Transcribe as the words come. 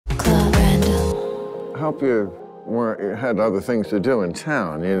hope you had other things to do in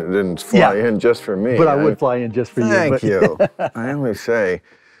town. You didn't fly in just for me. But I would fly in just for you. Thank you. I always say,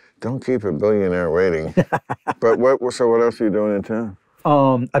 don't keep a billionaire waiting. But so what else are you doing in town?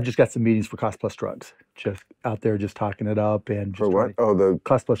 I've just got some meetings for Cost Plus Drugs. Just out there, just talking it up and just for what? Oh, the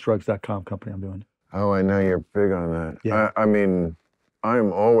costplusdrugs.com company I'm doing. Oh, I know you're big on that. Yeah. I mean,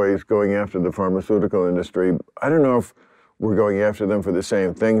 I'm always going after the pharmaceutical industry. I don't know if we're going after them for the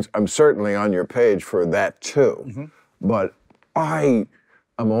same things. I'm certainly on your page for that too. Mm-hmm. But I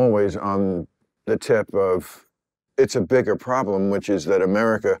am always on the tip of, it's a bigger problem, which is that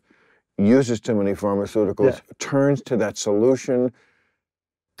America uses too many pharmaceuticals, turns to that solution.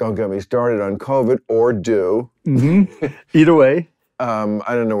 Don't get me started on COVID, or do. Mm-hmm. Either way. I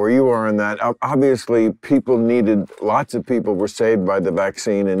don't know where you are on that. Obviously, lots of people were saved by the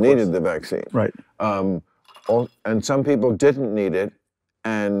vaccine and needed the vaccine. Right. And some people didn't need it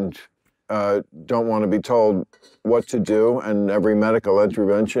and don't want to be told what to do. And every medical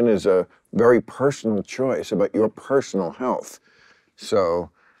intervention is a very personal choice about your personal health. So,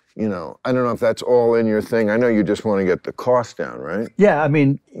 I don't know if that's all in your thing. I know you just want to get the cost down, right? Yeah, I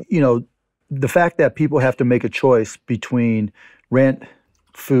mean, the fact that people have to make a choice between rent,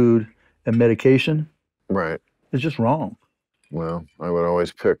 food, and medication, right, is just wrong. Well, I would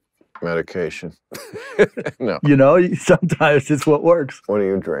always pick medication. No. Sometimes it's what works. What do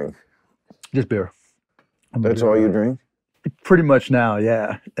you drink? Just beer. That's all you drink? Pretty much now,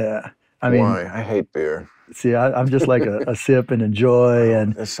 yeah. I mean, why? I hate beer. See, I'm just like a sip and enjoy.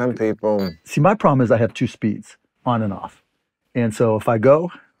 And there's some people. See, my problem is I have 2 speeds, on and off. And so if I go,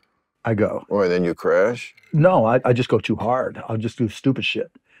 I go. Or then you crash? No, I just go too hard. I'll just do stupid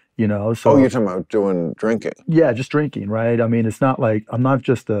shit, So. Oh, you're talking about doing drinking? Yeah, just drinking, right? I mean, it's not like, I'm not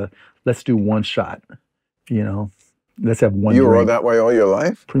just let's do one shot, Let's have one You drink. were that way all your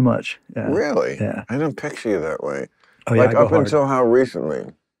life? Pretty much, yeah. Really? Yeah. I didn't picture you that way. Oh, yeah, like up until how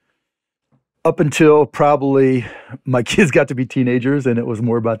recently? Up until probably my kids got to be teenagers, and it was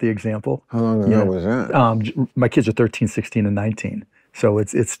more about the example. How long ago was that? My kids are 13, 16, and 19, so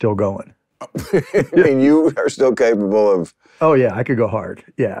it's still going. I mean, you are still capable of... Oh, yeah, I could go hard.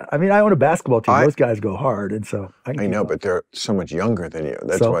 Yeah. I mean, I own a basketball team. Those guys go hard, and so I know, but they're so much younger than you.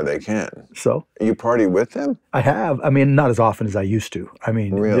 That's why they can. So? You party with them? I have. I mean, not as often as I used to. I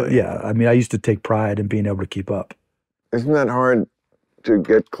mean, really? Yeah. I mean, I used to take pride in being able to keep up. Isn't that hard to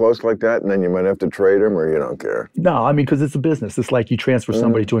get close like that, and then you might have to trade them, or you don't care? No, I mean, because it's a business. It's like you transfer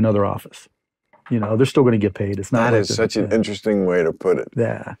somebody to another office. They're still going to get paid. It's not. That is such an interesting way to put it.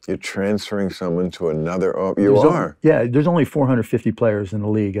 Yeah. You're transferring someone to another office. You are. There's only 450 players in the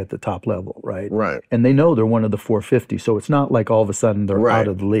league at the top level, right? Right. And they know they're one of the 450, so it's not like all of a sudden they're out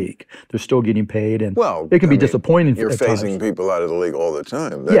of the league. They're still getting paid, and it can be disappointing. You're phasing people out of the league all the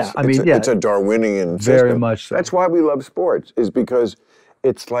time. It's a Darwinian system. Very much so. That's why we love sports, is because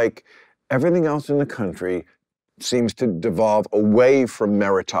it's like everything else in the country seems to devolve away from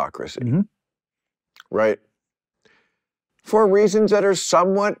meritocracy. Mm-hmm. Right? For reasons that are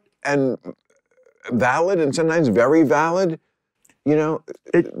somewhat and valid and sometimes very valid,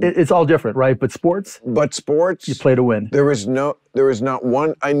 It's all different, right? But sports, you play to win. There is not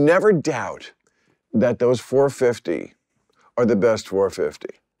one. I never doubt that those 450 are the best 450.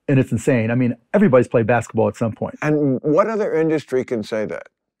 And it's insane. I mean, everybody's played basketball at some point. And what other industry can say that?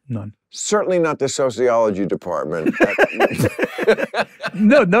 None. Certainly not the sociology department.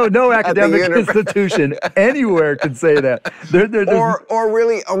 No academic institution anywhere can say that. Or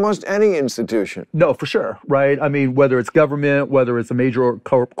really almost any institution. No, for sure, right? I mean, whether it's government, whether it's a major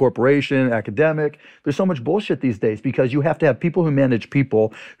corporation, academic, there's so much bullshit these days because you have to have people who manage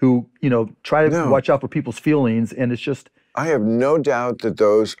people who, try to watch out for people's feelings, and it's just... I have no doubt that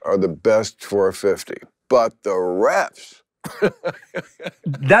those are the best 450, but the refs...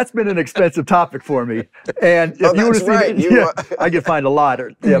 That's been an expensive topic for me, and if you would have seen I get fined a lot.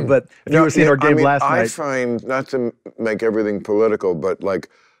 But if you would have seen our game last night, I find, not to make everything political, but like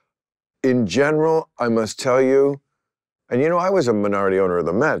in general, I must tell you, and I was a minority owner of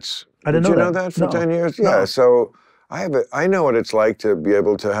the Mets. I didn't know that. Did you know that for 10 years? Yeah. No. So I know what it's like to be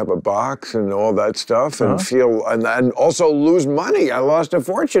able to have a box and all that stuff and feel, and also lose money. I lost a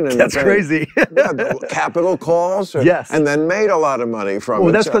fortune in That's crazy. Capital calls. And then made a lot of money from it.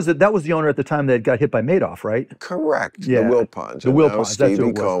 Well, that's because that was the owner at the time that got hit by Madoff, right? Correct. Yeah. The Wilpons. The Wilpons.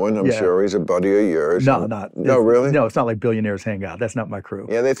 Stevie Cohen, I'm sure he's a buddy of yours. No, really? No, it's not like billionaires hang out. That's not my crew.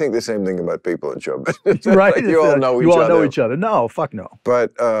 Yeah, they think the same thing about people in show business. Right. Like you all know each other. You all know each other. No, fuck no.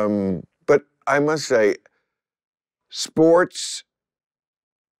 But I must say, sports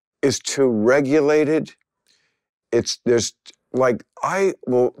is too regulated. I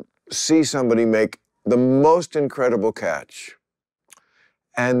will see somebody make the most incredible catch.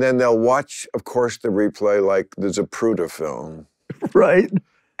 And then they'll watch, of course, the replay like the Zapruder film. Right.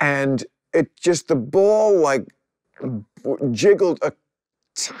 And it just, the ball like jiggled a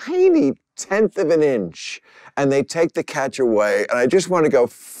tiny tenth of an inch, and they take the catch away. And I just want to go,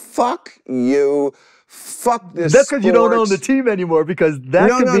 fuck you. Fuck this. That's because you don't own the team anymore, because that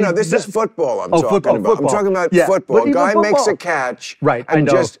No, this is football I'm talking about. Football. I'm talking about Yeah, football. but Guy even makes a football. catch. Right, I and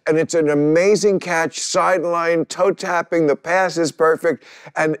know. and it's an amazing catch, sideline, toe tapping, the pass is perfect.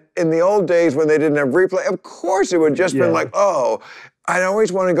 And in the old days when they didn't have replay, of course it would just been like, oh, I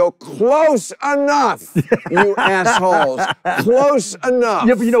always want to go, close enough, you assholes. Close enough.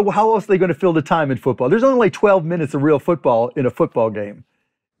 Yeah, but you know, how else are they going to fill the time in football? There's only like 12 minutes of real football in a football game.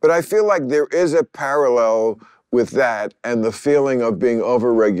 But I feel like there is a parallel with that and the feeling of being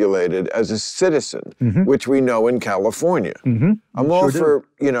overregulated as a citizen, which we know in California. I'm all for,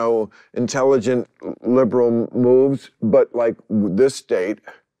 you know, intelligent liberal moves, but like this state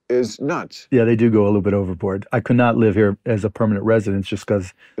is nuts. Yeah, they do go a little bit overboard. I could not live here as a permanent resident just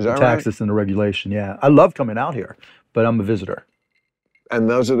because the taxes and the regulation. Yeah, I love coming out here, but I'm a visitor. And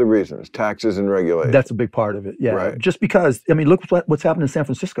those are the reasons, taxes and regulation. That's a big part of it, yeah. Right. Just because, I mean, look what's happened in San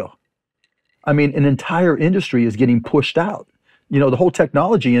Francisco. I mean, an entire industry is getting pushed out. You know, the whole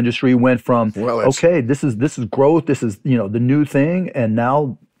technology industry went from, okay, this is growth, this is, you know, the new thing, and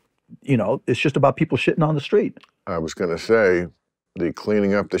now, you know, it's just about people shitting on the street. I was going to say, the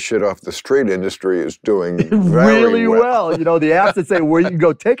cleaning up the shit off the street industry is doing really well. You know, the apps that say where you can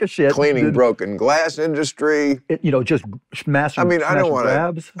go take a shit. Cleaning broken glass industry. You know, just smashing. I mean, I don't want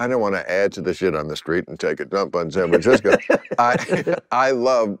to add to the shit on the street and take a dump on San Francisco. I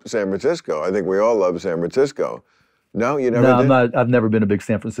love San Francisco. I think we all love San Francisco. No, you never did? I've never been a big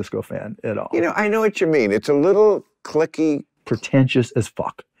San Francisco fan at all. You know, I know what you mean. It's a little cliquey. Pretentious as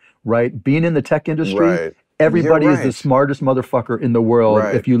fuck, right? Being in the tech industry, everybody is the smartest motherfucker in the world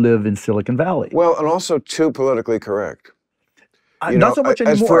if you live in Silicon Valley. Well, and also too politically correct. Not so much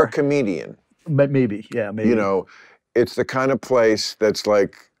anymore. As for a comedian. Maybe, yeah, maybe. You know, it's the kind of place that's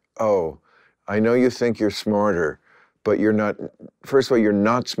like, oh, I know you think you're smarter, but you're not. First of all, you're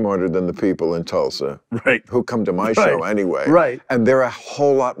not smarter than the people in Tulsa, who come to my show anyway, and they're a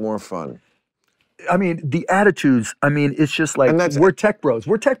whole lot more fun. I mean, the attitudes. I mean, it's just like we're tech bros.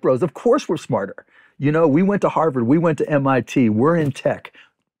 We're tech bros. Of course, we're smarter. You know, we went to Harvard. We went to MIT. We're in tech.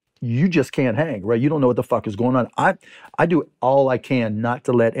 You just can't hang, right? You don't know what the fuck is going on. I do all I can not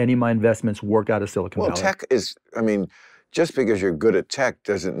to let any of my investments work out of Silicon Valley. Well, tech is. I mean, just because you're good at tech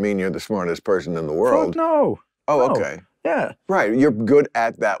doesn't mean you're the smartest person in the world. Fuck no. Oh, okay. Yeah. Right. You're good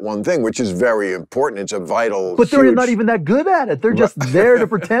at that one thing, which is very important. It's a vital. But they're not even that good at it. They're just there to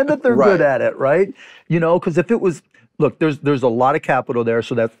pretend that they're good at it, right? You know, because if it was, look, there's a lot of capital there,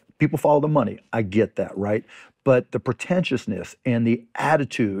 so that people follow the money. I get that, right? But the pretentiousness and the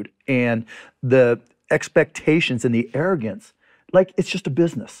attitude and the expectations and the arrogance, like it's just a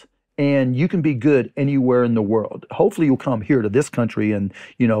business. And you can be good anywhere in the world. Hopefully you'll come here to this country and,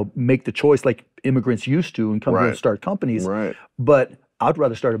 you know, make the choice like immigrants used to and come here and start companies. But I'd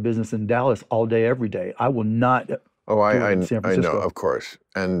rather start a business in Dallas all day, every day. I will not do it in San Francisco. I know, of course.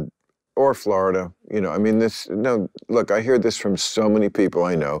 Or Florida, you know, I mean, look, I hear this from so many people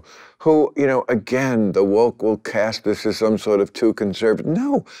I know who, you know, again, the woke will cast this as some sort of too conservative.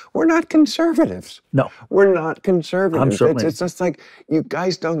 No, we're not conservatives. No. We're not conservatives. It's just like, you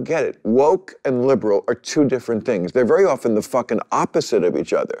guys don't get it. Woke and liberal are two different things. They're very often the fucking opposite of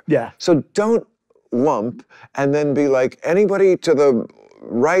each other. Yeah. So don't lump and then be like, anybody to the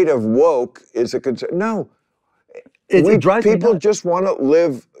right of woke is a conservative. No. People just want to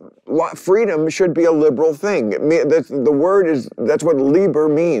live. Freedom should be a liberal thing. The word is, that's what liber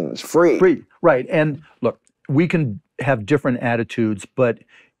means, free. Free, right. And look, we can have different attitudes, but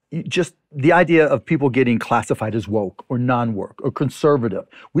just the idea of people getting classified as woke or non-woke or conservative.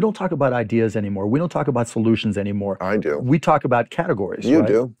 We don't talk about ideas anymore. We don't talk about solutions anymore. I do. We talk about categories. You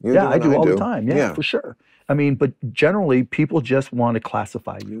do. Yeah, I do all the time. Yeah, for sure. I mean, but generally, people just want to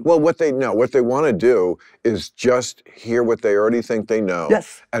classify you. Well, what they want to do is just hear what they already think they know,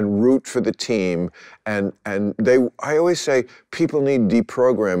 and root for the team. And I always say people need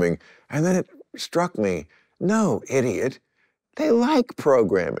deprogramming, and then it struck me, no, idiot, they like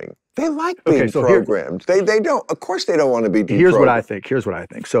programming. They like being programmed. They don't. Of course, they don't want to be deprogrammed. Here's what I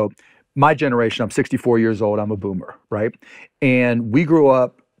think. So, my generation, I'm 64 years old. I'm a boomer, right? And we grew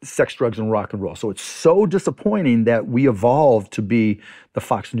up sex, drugs, and rock and roll. So it's so disappointing that we evolved to be the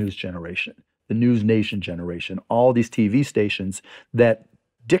Fox News generation, the News Nation generation, all these TV stations that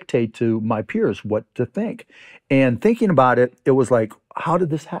dictate to my peers what to think. And thinking about it, it was like, how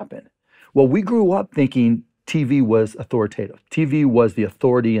did this happen? Well, we grew up thinking TV was authoritative. TV was the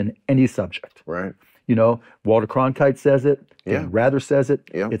authority in any subject. Right. You know, Walter Cronkite says it. Yeah. Dan Rather says it.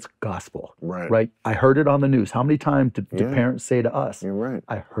 Yeah. It's gospel. Right. Right. I heard it on the news. How many times did Yeah. parents say to us, You're right.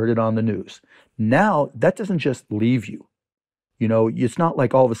 I heard it on the news. Now, that doesn't just leave you. You know, it's not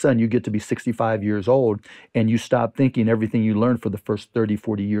like all of a sudden you get to be 65 years old and you stop thinking everything you learned for the first 30,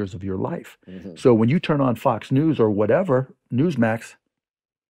 40 years of your life. So when you turn on Fox News or whatever, Newsmax,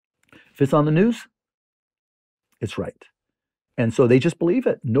 if it's on the news, it's right. And so they just believe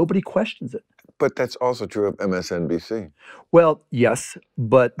it. Nobody questions it. But that's also true of MSNBC. Well, yes,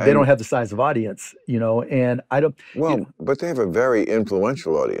 but they And- don't have the size of audience, you know, and I don't. Well, you know, but they have a very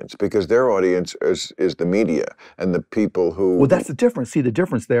influential audience because their audience is the media and the people who. well, that's the difference. See, the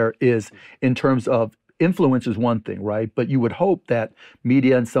difference there is in terms of influence is one thing, right? But you would hope that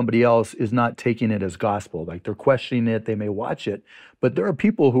media and somebody else is not taking it as gospel. Like they're questioning it, they may watch it, but there are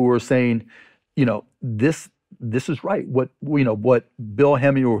people who are saying, you know, this is right. What Bill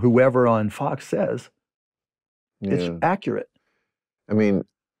Hemming or whoever on Fox says, it's Yeah. accurate. I mean,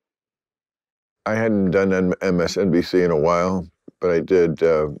 I hadn't done MSNBC in a while, but I did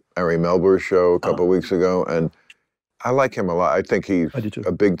Ari Melber's show a couple weeks ago, and I like him a lot. I think he's I do too.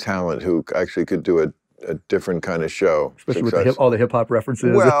 a big talent who actually could do a different kind of show. Especially with all the hip hop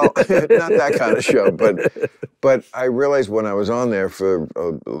references. Well, not that kind of show, but I realized when I was on there for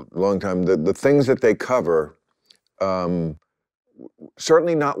a long time that the things that they cover,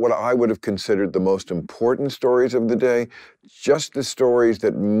 certainly not what I would have considered the most important stories of the day, just the stories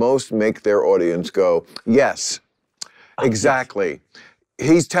that most make their audience go, yes, exactly.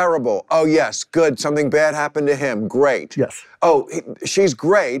 He's terrible. Oh, yes, good. Something bad happened to him. Great. Yes. Oh, she's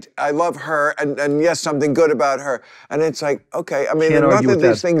great. I love her. And yes, something good about her. And it's like, okay, I mean, Can't not argue that with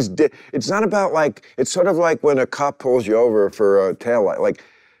these that. things, it's not about like, it's sort of like when a cop pulls you over for a taillight. Like,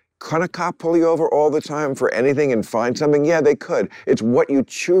 can a cop pull you over all the time for anything and find something? Yeah, they could. It's what you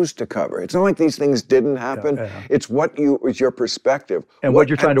choose to cover. It's not like these things didn't happen. Yeah. It's it's your perspective. And what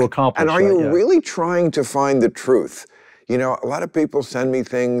you're trying to accomplish, And are right, you yeah. really trying to find the truth? You know, a lot of people send me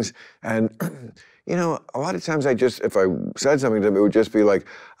things and, you know, a lot of times if I said something to them, it would just be like,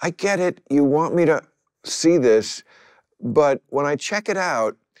 I get it, you want me to see this, but when I check it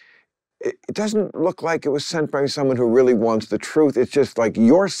out, it doesn't look like it was sent by someone who really wants the truth. It's just like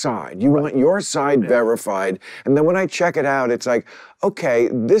your side. You want your side verified. And then when I check it out, it's like, okay,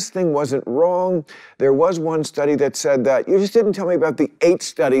 this thing wasn't wrong. There was one study that said that. You just didn't tell me about the 8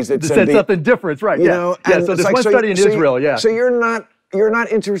 studies that said something different, right? You Yeah. know, Yeah. and So it's there's like, one study in Israel. Yeah. So you're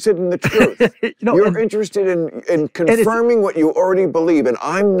not interested in the truth. No, You're and- interested in confirming what you already believe, and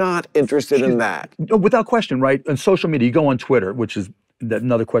I'm not interested in that. No, without question, right? On social media, you go on Twitter, which is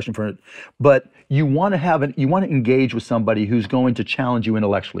another question for it. But you want to engage with somebody who's going to challenge you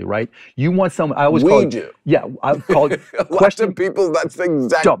intellectually, right? You want someone. I always call it. do. Yeah, I call it Lots question. of people, that's the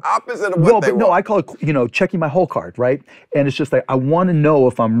exact Dumb. opposite of what they want. No, I call it, checking my whole card, right? And it's just like, I want to know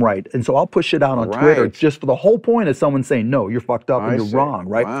if I'm right. And so I'll push it out on Twitter Right. just for the whole point of someone saying, no, you're fucked up and I you're see. wrong,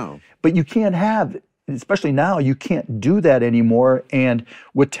 right? Wow. But you can't have, especially now, you can't do that anymore. And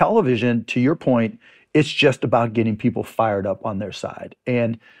with television, to your point, it's just about getting people fired up on their side.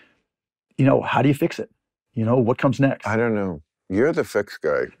 And, how do you fix it? What comes next? I don't know. You're the fix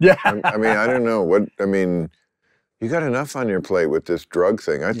guy. Yeah. I mean, I don't know. You got enough on your plate with this drug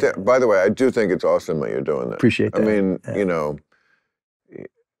thing. By the way, I do think it's awesome that you're doing that. Appreciate that. I mean, Yeah.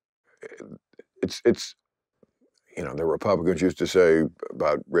 it's the Republicans used to say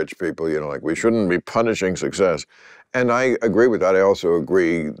about rich people, like we shouldn't be punishing success. And I agree with that. I also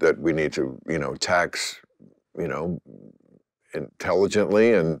agree that we need to, tax,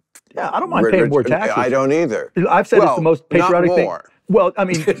 intelligently and Yeah, I don't mind paying more taxes. I don't either. I've said it's the most patriotic not thing. more. Well, I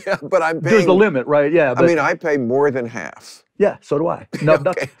mean, but I'm paying, there's a limit, right? Yeah. But, I pay more than half. yeah, so do I. No,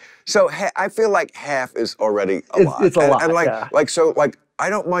 Okay. So I feel like half is already a lot. It's a lot, And yeah. I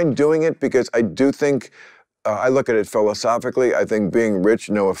don't mind doing it because I do think, I look at it philosophically. I think being rich,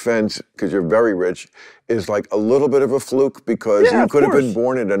 no offense, because you're very rich, is like a little bit of a fluke because Yeah, you of could have been course.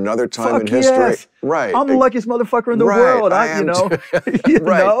 born at another time Fuck in history. yes. Right. I'm the luckiest motherfucker in the Right, world. I am too. You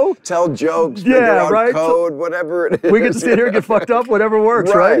Right. know? Tell jokes, Yeah, figure out right. code, whatever it is. We get to sit here and get fucked up, whatever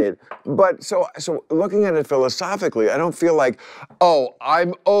works, right? But so looking at it philosophically, I don't feel like, oh,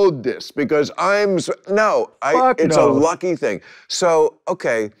 I'm owed this because it's a no. lucky thing. So,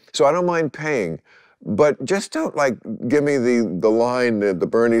 okay, so I don't mind paying. But just don't give me the line, the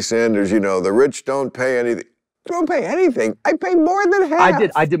Bernie Sanders, the rich don't pay anything. don't pay anything. I pay more than half.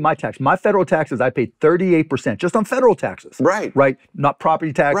 I did my tax. My federal taxes, I paid 38% just on federal taxes. Right. Right. Not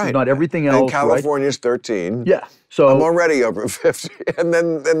property taxes, not everything else. And California's 13. Yeah. So I'm already over 50. And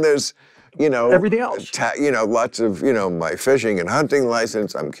then there's, everything else. Lots of, my fishing and hunting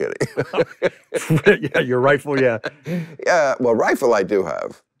license. I'm kidding. Yeah, your rifle, yeah. Yeah, well, rifle I do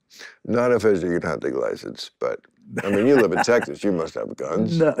have. Not a fishing and hunting license, but I mean, you live in Texas. You must have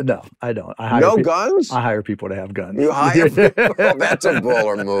guns. No, I don't. No guns? I hire people to have guns. You hire people? That's a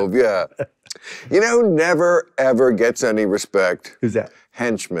baller move, yeah. Never, ever gets any respect. Who's that?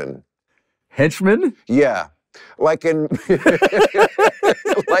 Henchmen. Henchmen? Yeah. Like in movies.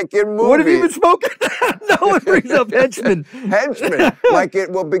 What have you been smoking? No one brings up henchmen. Henchmen.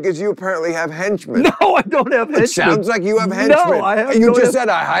 Because you apparently have henchmen. No, I don't have henchmen. It sounds like you have henchmen. No, I have. You just said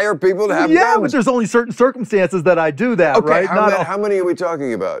I hire people to have guns. Yeah, but there's only certain circumstances that I do that, okay, right? How many are we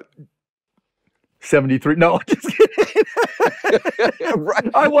talking about? 73. No, just kidding. Right.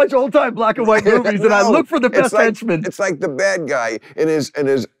 I watch old-time black and white movies, and I look for the best henchmen. It's like the bad guy in his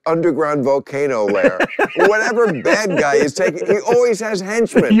underground volcano lair. Whatever bad guy is taking, he always has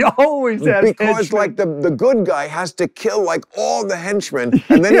henchmen. He always has because henchmen. the good guy has to kill all the henchmen,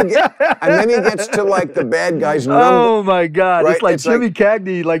 and then he gets to the bad guy's number. Oh my God! Right? It's Jimmy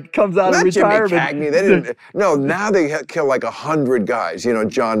Cagney comes out of retirement. Not Jimmy Cagney. They didn't. No, now they kill 100 guys.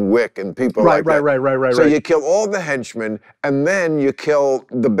 John Wick and people like that. Right. So you kill all the henchmen, and then you kill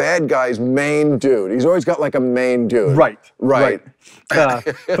the bad guy's main dude. He's always got a main dude. Right. But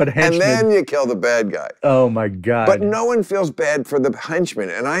henchmen. And then you kill the bad guy. Oh my God. But no one feels bad for the henchmen,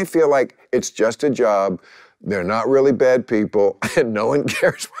 and I feel like it's just a job. They're not really bad people, and no one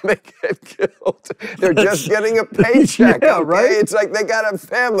cares when they get killed. They're just getting a paycheck. Yeah, okay? right? It's like they got a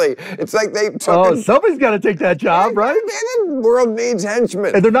family. It's like they took. Oh, somebody's got to take that job, right? The world needs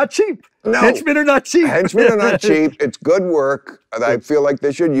henchmen. And they're not cheap. No. Henchmen are not cheap. Henchmen are not cheap. It's good work. I feel like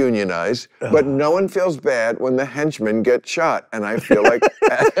they should unionize, but no one feels bad when the henchmen get shot. And I feel like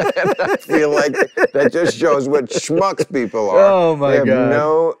that just shows what schmucks people are. Oh my God. They have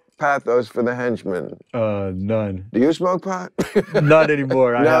no pathos for the henchmen. None. Do you smoke pot? Not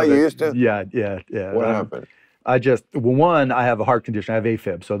anymore. No, you used to? Yeah. What happened? I have a heart condition. I have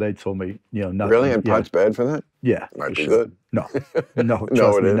AFib, so they told me, nothing. Really? And pot's bad for that? Yeah. Might be good. No,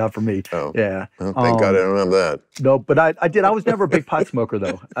 trust me, not for me. Oh. Yeah. Well, thank God I don't have that. No, but I did. I was never a big pot smoker,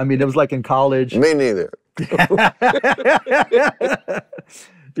 though. I mean, it was in college. Me neither.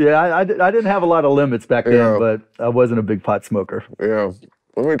 Yeah, I didn't have a lot of limits back then, but I wasn't a big pot smoker. Yeah.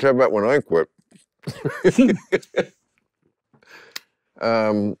 Let me tell you about when I quit.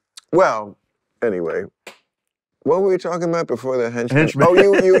 Well, anyway. What were we talking about before the henchmen? Oh,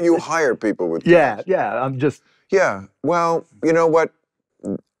 you hire people with guns. Yeah. I'm just. Yeah. Well, you know what?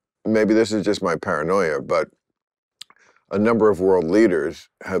 Maybe this is just my paranoia, but a number of world leaders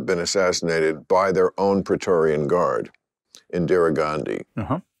have been assassinated by their own Praetorian Guard. Indira Gandhi,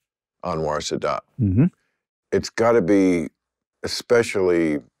 Anwar Sadat. Mm-hmm. It's got to be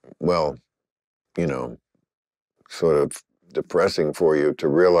especially, sort of depressing for you to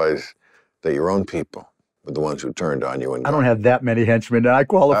realize that your own people were the ones who turned on you. And I don't have that many henchmen, and I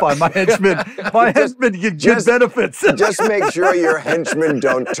qualify my henchmen. My henchmen get good benefits. Just make sure your henchmen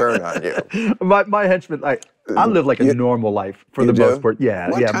don't turn on you. My henchmen, I live a normal life for the most part. Yeah,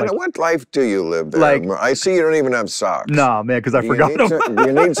 What life do you live there? I see you don't even have socks. No, man, because I forgot them. Do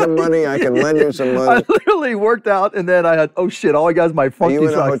you need some money? I can lend you some money. I literally worked out, and then I had, oh shit, all I got is my funky socks.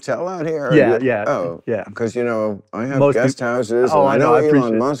 Are you in a hotel out here? Yeah. Oh, yeah. Because, I have guest houses. Oh, and I know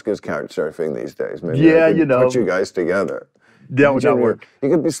Elon Musk is couch surfing these days. Maybe I could put you guys together. That would not work. You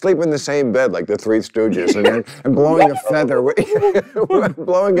could be sleeping in the same bed like the Three Stooges and blowing a feather with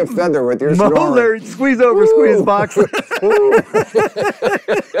your snoring. Larry, squeeze over, squeeze box.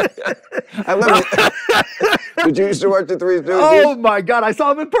 I love it. Did you used to watch the Three Stooges? Oh my God, I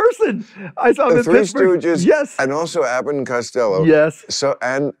saw him in person. I saw him in Pittsburgh. The Three Stooges. Yes. And also Abbott and Costello. Yes. So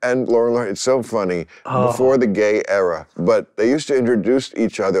and Lauren, it's so funny before the gay era, but they used to introduce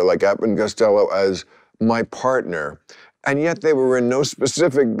each other like Abbott and Costello as my partner. And yet they were in no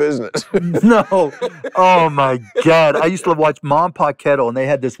specific business. No. Oh my God. I used to watch Mom Pa Kettle, and they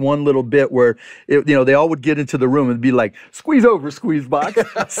had this one little bit where, they all would get into the room and be like, squeeze over, squeeze box.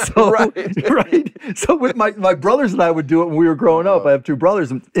 So, right. So with my brothers and I would do it when we were growing up. I have two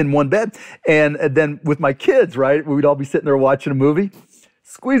brothers in one bed. And then with my kids, right, we'd all be sitting there watching a movie.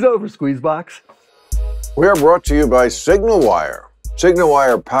 Squeeze over, squeeze box. We are brought to you by SignalWire.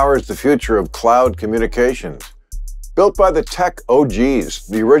 SignalWire powers the future of cloud communications. Built by the tech OGs,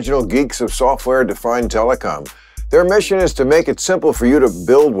 the original geeks of software-defined telecom, their mission is to make it simple for you to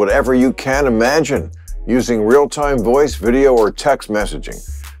build whatever you can imagine. using real-time voice, video, or text messaging.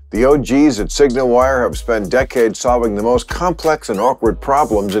 The OGs at SignalWire have spent decades solving the most complex and awkward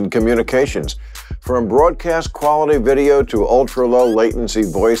problems in communications. From broadcast quality video to ultra-low latency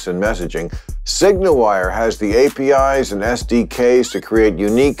voice and messaging, SignalWire has the APIs and SDKs to create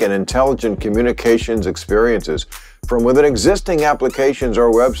unique and intelligent communications experiences from within existing applications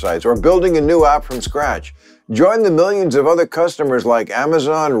or websites, or building a new app from scratch. Join the millions of other customers like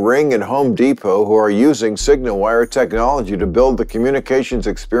Amazon, Ring, and Home Depot who are using SignalWire technology to build the communications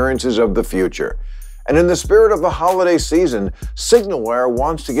experiences of the future. And in the spirit of the holiday season, SignalWire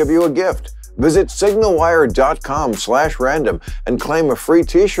wants to give you a gift. Visit signalwire.com/random and claim a free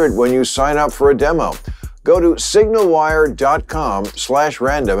t-shirt when you sign up for a demo. Go to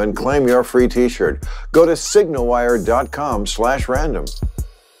signalwire.com/random and claim your free t-shirt. Go to signalwire.com/random.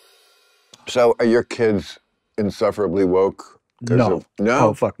 So are your kids insufferably woke? No. No?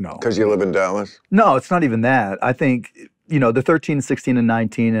 Oh, fuck no. Because you live in Dallas? No, it's not even that. I think, they're 13, 16, and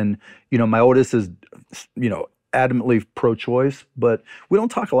 19, and, my oldest is, adamantly pro-choice, but we don't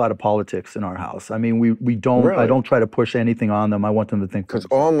talk a lot of politics in our house. I mean, we don't, Really? I don't try to push anything on them. I want them to think. Because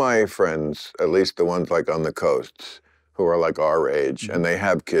all my friends, at least the ones like on the coasts, who are like our age, and they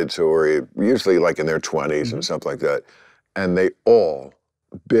have kids who are usually like in their 20s and stuff like that, and they all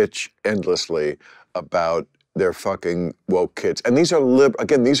bitch endlessly about their fucking woke kids. And these are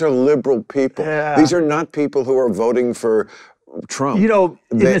these are liberal people. Yeah. These are not people who are voting for Trump. In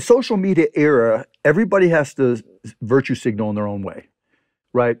the social media era, everybody has to virtue signal in their own way,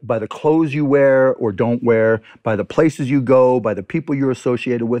 right? By the clothes you wear or don't wear, by the places you go, by the people you're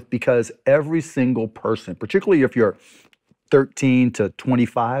associated with, because every single person, particularly if you're 13 to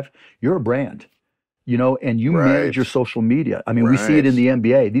 25, you're a brand. And you manage your social media. I mean, we see it in the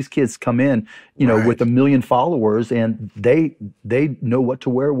NBA. These kids come in, with 1 million followers, and they know what to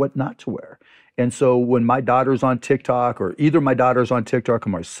wear, what not to wear. And so when my daughter's on TikTok, or either my daughter's on TikTok or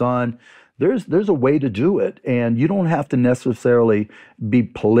my son, there's a way to do it. And you don't have to necessarily be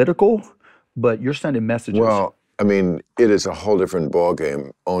political, but you're sending messages. Well, I mean, it is a whole different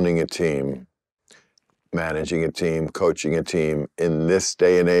ballgame owning a team, managing a team, coaching a team in this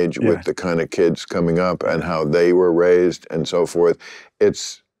day and age with the kind of kids coming up and how they were raised and so forth.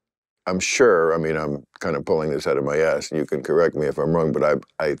 I'm sure, I'm kind of pulling this out of my ass, and you can correct me if I'm wrong, but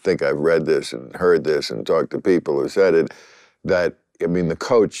I think I've read this and heard this and talked to people who said it, that, the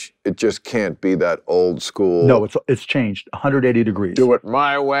coach, it just can't be that old school. No, it's changed 180 degrees. Do it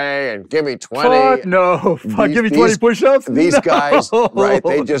my way and give me 20. Fuck no. Give me 20 push-ups? These guys, right,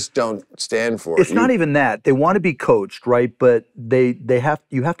 they just don't stand for it. It's not even that. They want to be coached, right? But you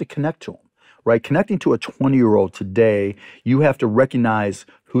have to connect to them, right? Connecting to a 20-year-old today, you have to recognize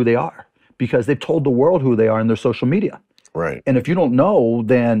who they are, because they've told the world who they are in their social media. Right. And if you don't know,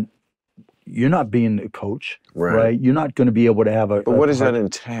 then you're not being a coach, right? You're not going to be able to have a. But what does that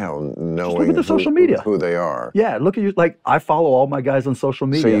entail, knowing look at their social media. Who they are? Yeah, look at you. Like, I follow all my guys on social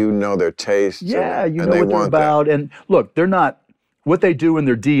media. So you know their tastes. Yeah, you know what they're about. And look, they're not. What they do in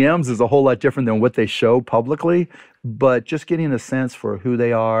their DMs is a whole lot different than what they show publicly. But just getting a sense for who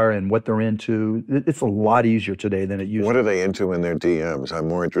they are and what they're into, it's a lot easier today than it used to be. What are they into in their DMs? I'm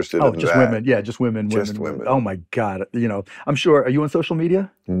more interested in that. Oh, just women. Yeah, just women. Just women. Oh my God. I'm sure. Are you on social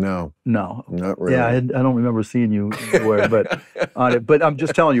media? No. No. Not really. Yeah, I don't remember seeing you anywhere, but on it. But I'm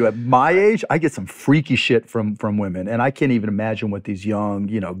just telling you, at my age, I get some freaky shit from women, and I can't even imagine what these young,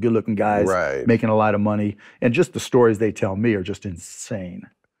 good-looking guys making a lot of money, and just the stories they tell me are just insane.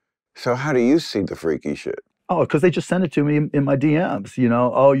 So how do you see the freaky shit? Oh, because they just send it to me in my DMs,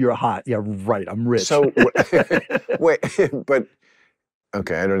 Oh, you're hot. Yeah, right. I'm rich. So, wait, but,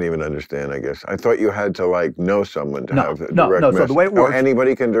 okay, I don't even understand, I guess. I thought you had to, know someone to have a direct message. So the way it works.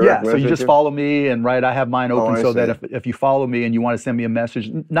 Anybody can direct message so you just follow me, and I have mine open so see. that if you follow me and you want to send me a message,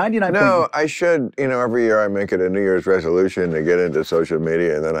 99. No, I should, every year I make it a New Year's resolution to get into social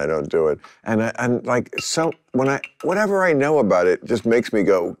media, and then I don't do it. Whatever I know about it just makes me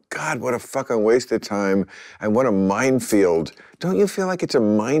go, God, what a fucking waste of time, and what a minefield. Don't you feel like it's a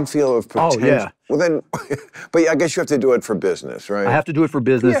minefield of potential? Oh, yeah. Well then, but I guess you have to do it for business, right? I have to do it for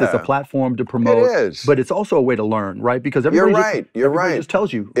business. Yeah. It's a platform to promote. It is. But it's also a way to learn, right? Because everybody everybody just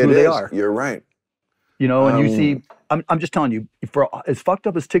tells you who they are. You're right. And you see, I'm just telling you, for as fucked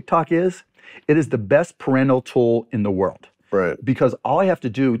up as TikTok is, it is the best parental tool in the world. Right. Because all I have to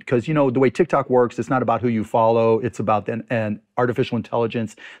do, because the way TikTok works, it's not about who you follow, it's about an artificial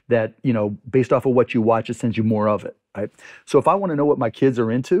intelligence that, based off of what you watch, it sends you more of it, right? So if I want to know what my kids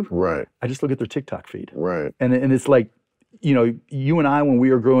are into, I just look at their TikTok feed. Right. And it's like, you and I, when we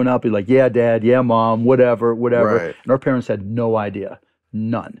were growing up, you're like, yeah, Dad, yeah, Mom, whatever. Right. And our parents had no idea,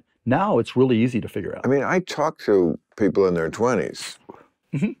 none. Now it's really easy to figure out. I mean, I talk to people in their 20s.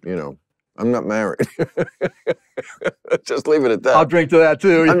 You know, I'm not married. Just leave it at that. I'll drink to that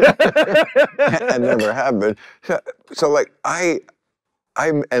too. I never have been. So like,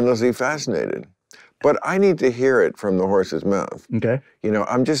 I'm endlessly fascinated. But I need to hear it from the horse's mouth. Okay. You know,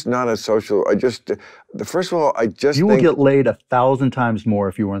 I'm just not a social, first of all, I just You think— will get laid 1,000 times more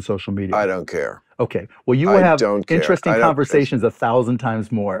if you were on social media. I don't care. Okay. Well, you will I have don't care. interesting conversations 1,000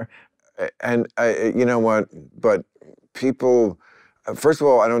 times more. And you know what? But people, first of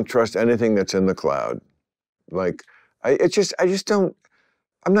all, I don't trust anything that's in the cloud. Like, I just don't,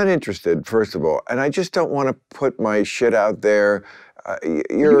 I'm not interested, first of all. And I just don't want to put my shit out there.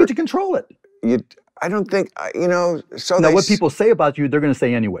 You get to control it. I don't think, you know, so now what people say about you, they're going to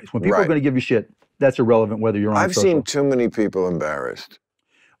say anyways. When people are going to give you shit, that's irrelevant whether you're on I've social. seen too many people embarrassed.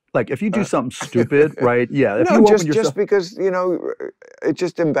 Like if you do something stupid, right? Yeah. If No, you just because, you know, it's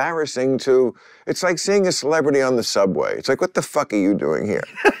just embarrassing to, it's like seeing a celebrity on the subway. It's like, what the fuck are you doing here?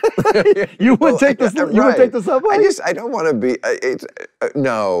 You would take the subway? I don't want to be,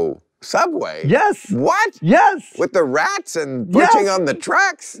 no. Subway? Yes. What? Yes. With the rats and pushing on the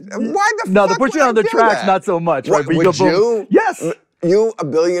tracks? Why the No, fuck the pushing would on the I do tracks, that? not so much. What, Right? would you? Yes. You, a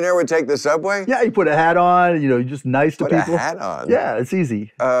billionaire, would take the subway? Yeah, you put a hat on, you know, you're just nice to people. Put a hat on? Yeah, it's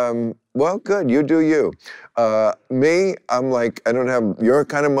easy. Well, good. You do you. Me, I'm like, I don't have your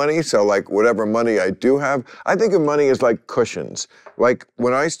kind of money, so like whatever money I do have, I think of money as like cushions. Like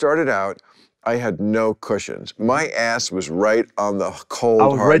when I started out, I had no cushions. My ass was right on the cold, I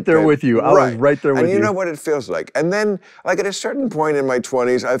was right there with you. I was right there with you. And you know what it feels like. And then, like at a certain point in my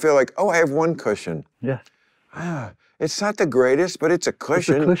 20s, I feel like, oh, I have one cushion. Yeah. It's not the greatest, but it's a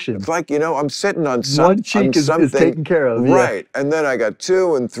cushion. It's a cushion. It's like, you know, I'm sitting on something. One cheek is taken care of. Right. Yeah. And then I got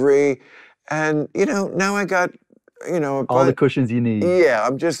 2 and 3. And, you know, now I got, you know, all the cushions you need. Yeah,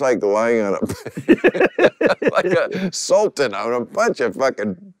 I'm just like lying on like a sultan on a bunch of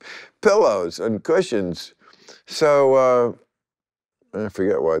fucking pillows and cushions. So I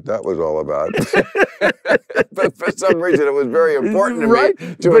forget what that was all about. But for some reason, it was very important to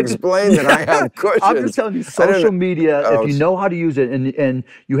me to explain that I have cushions. I'm just telling you, social media, if you know how to use it and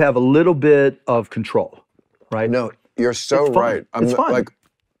you have a little bit of control, right? No, you're so right. It's fun.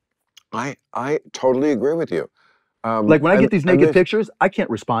 Like, I totally agree with you. Like when I get these naked pictures, I can't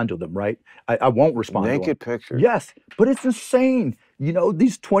respond to them, right? I won't respond to them. Naked pictures? Yes, but it's insane. You know,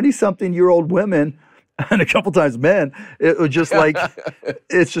 these 20-something-year-old women, and a couple times men, it was just like,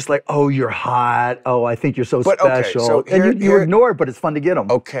 it's just like, oh, you're hot. Oh, I think you're so special. Okay, so and you ignore it, but it's fun to get them.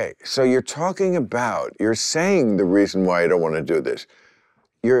 Okay, so you're saying the reason why I don't want to do this.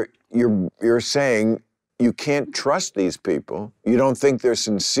 You're saying you can't trust these people. You don't think they're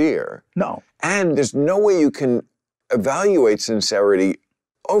sincere. No. And there's no way you can evaluate sincerity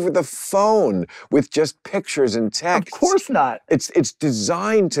over the phone with just pictures and text. Of course not. It's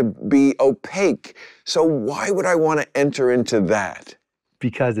designed to be opaque. So why would I want to enter into that?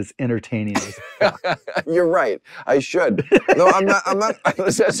 Because it's entertaining. You're right. I should. No, I'm not.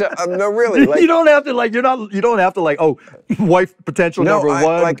 No, really. Like, you don't have to like. You don't have to like. Oh, wife potential number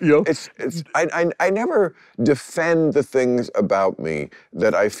one. Like, you know? I never defend the things about me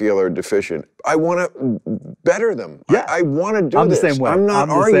that I feel are deficient. I want to better them. Yeah. I want to do I'm this. The same way. I'm not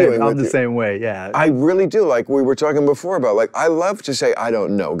arguing with you. I'm the same way. Yeah. I really do. Like we were talking before about. Like I love to say I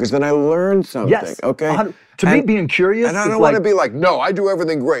don't know because then I learn something. Yes. Okay. To me, being curious. And I don't want to be like, no, I do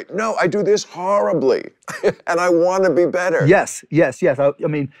everything great. No, I do this horribly, and I want to be better. Yes. I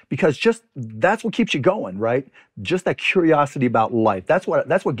mean, because just that's what keeps you going, right? Just that curiosity about life. That's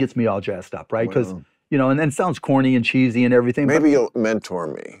what gets me all jazzed up, right? Because you know, and it sounds corny and cheesy and everything. Maybe you'll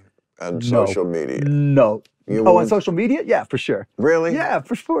mentor me on social media. No. On social media? Yeah, for sure. Really? Yeah,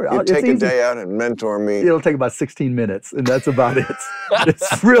 for sure. You take a day out and mentor me. It'll take about 16 minutes, and that's about it.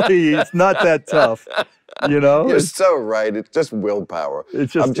 It's not that tough. You know? You're so right. It's just willpower.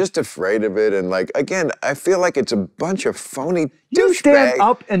 I'm just afraid of it. And like, again, I feel like it's a bunch of phony douchebags. You stand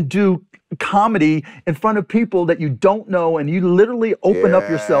up and do comedy in front of people that you don't know, and you literally open up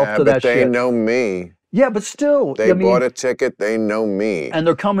yourself to that shit. But they know me. Yeah, but still. They bought a ticket, they know me. And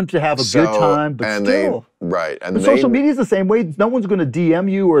they're coming to have a good time, but still. And social media is the same way. No one's going to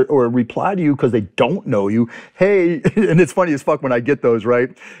DM you or reply to you because they don't know you. Hey, and it's funny as fuck when I get those,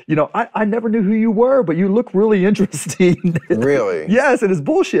 right? You know, I never knew who you were, but you look really interesting. Really? Yes, and it's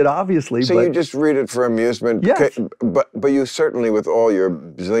bullshit, obviously. So you just read it for amusement? Yes. But you certainly, with all your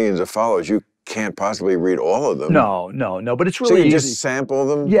zillions of followers, you can't possibly read all of them. No, but it's really easy. So you just sample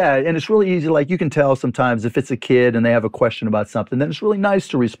them? Yeah, and it's really easy. Like you can tell sometimes if it's a kid and they have a question about something, then it's really nice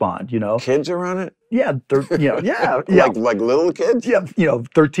to respond, you know? Kids are on it? Yeah, yeah. Like little kids? Yeah,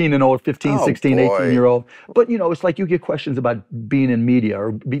 13 and older, 15, Oh 16, boy. 18-year-old. But, it's like you get questions about being in media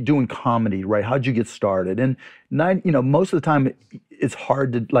or doing comedy, right? How'd you get started? And most of the time it's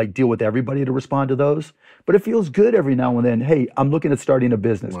hard to like deal with everybody to respond to those. But it feels good every now and then. Hey, I'm looking at starting a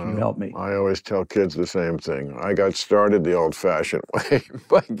business. Can you help me? I always tell kids the same thing. I got started the old-fashioned way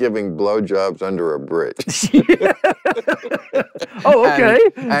by giving blowjobs under a bridge. Oh, okay.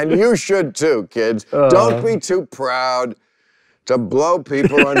 And you should too, kids. Don't be too proud to blow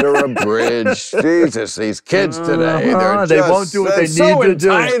people under a bridge. Jesus, these kids today, they won't do what they need to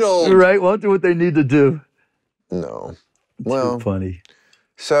do. Entitled. Right, won't do what they need to do. No. Well, too funny.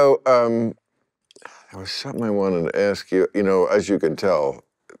 So, there was something I wanted to ask you. As you can tell,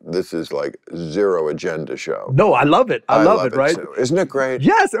 this is like zero agenda show. No, I love it. I love it, right? Too. Isn't it great?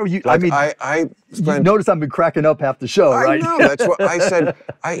 Yes. You notice I've been cracking up half the show, right? I know. That's what I said.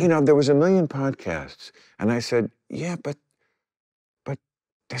 There was a million podcasts, and I said, yeah, but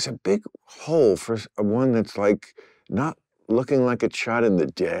there's a big hole for one that's like not looking like a shot in the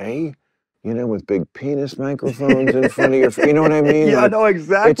day. With big penis microphones in front of your, you know what I mean? Yeah, I know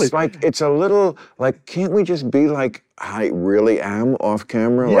exactly. It's like, it's a little, like, can't we just be like, I really am off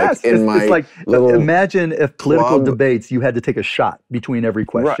camera? Yes, like in my it's like, little imagine if political debates, you had to take a shot between every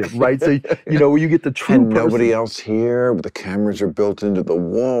question, right? So, where you get the true and person. nobody else here, the cameras are built into the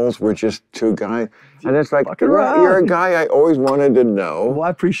walls, we're just two guys. And it's like, you're a guy I always wanted to know. Well,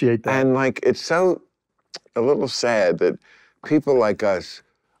 I appreciate that. And like, it's so, a little sad that people like us,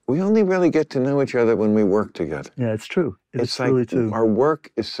 we only really get to know each other when we work together. Yeah, it's true. It's really like true. Our work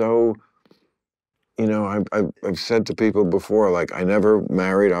is so, I've said to people before, like, I never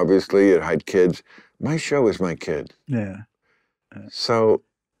married, obviously, I had kids. My show is my kid. Yeah. So.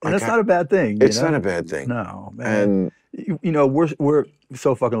 And that's not a bad thing. It's not a bad thing. No, man. And we're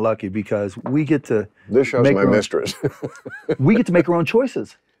so fucking lucky because we get to. This show's my mistress. We get to make our own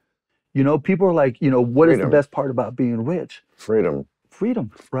choices. People are like, what is the best part about being rich? Freedom.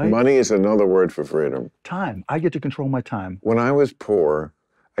 Freedom, right? Money is another word for freedom. Time. I get to control my time. When I was poor,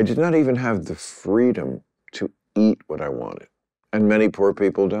 I did not even have the freedom to eat what I wanted. And many poor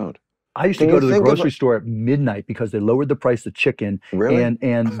people don't. I used to go to the grocery store at midnight because they lowered the price of chicken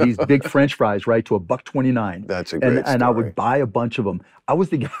and these big French fries, right, to $1.29. That's a great story. And I would buy a bunch of them. I was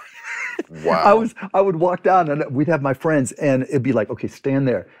the guy. Wow. I would walk down and we'd have my friends and it'd be like, okay, stand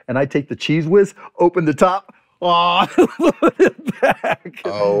there. And I'd take the Cheese Whiz, open the top, put it back.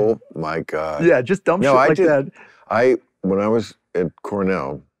 Oh my God. Yeah, just dumb shit like that. When I was at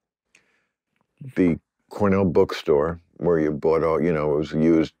Cornell, the Cornell bookstore where you bought all, it was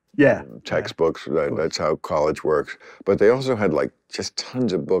used textbooks. That's how college works. But they also had like just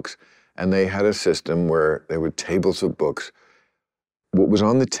tons of books, and they had a system where there were tables of books. What was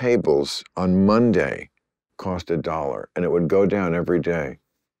on the tables on Monday cost $1, and it would go down every day,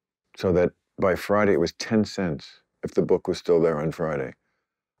 so that by Friday it was 10 cents if the book was still there on Friday.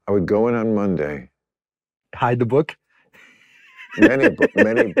 I would go in on Monday. Hide the book? Many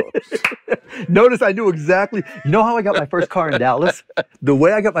books. Notice I knew exactly. You know how I got my first car in Dallas? The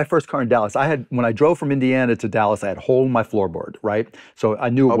way I got my first car in Dallas, when I drove from Indiana to Dallas, I had a hole in my floorboard, right? So I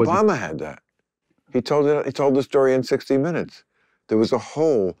knew it wasn't. Obama had that. He told the story in 60 Minutes. There was a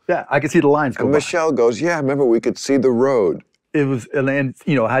hole. Yeah, I could see the lines go by. Michelle goes, yeah, remember, we could see the road. It was, and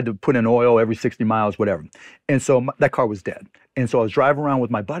I had to put in oil every 60 miles, whatever. And so that car was dead. And so I was driving around with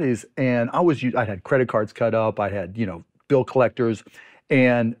my buddies, and I had credit cards cut up, I had, bill collectors,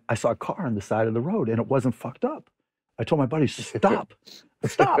 and I saw a car on the side of the road, and it wasn't fucked up. I told my buddies, stop,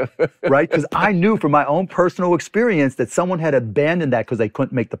 right? Because I knew from my own personal experience that someone had abandoned that because they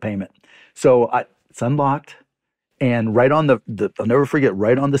couldn't make the payment. So it's unlocked. And right on I'll never forget,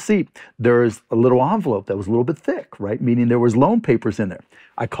 right on the seat, there's a little envelope that was a little bit thick, right? Meaning there was loan papers in there.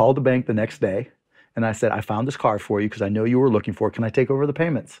 I called the bank the next day and I said, I found this car for you because I know you were looking for it. Can I take over the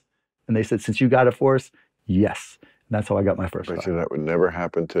payments? And they said, since you got it for us, yes. And that's how I got my first car. Bet you that would never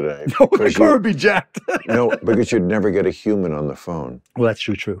happen today. No, the car would be jacked. No, because you'd never get a human on the phone. Well, that's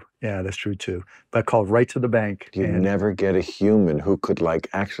true. Yeah, that's true too. But I called right to the bank. You'd never get a human who could like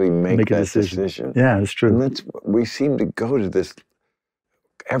actually make that decision. Yeah, that's true. And we seem to go to this,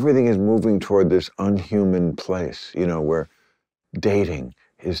 everything is moving toward this unhuman place, where dating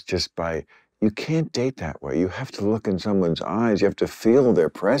is just you can't date that way. You have to look in someone's eyes. You have to feel their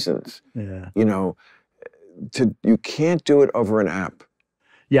presence. Yeah. You can't do it over an app.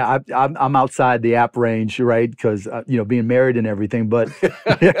 Yeah, I'm outside the app range, right? Because being married and everything, but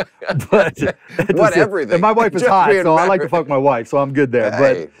everything. And my wife is hot, so I like to fuck my wife, so I'm good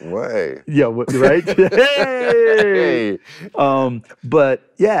there. Way. Yeah, right. Hey.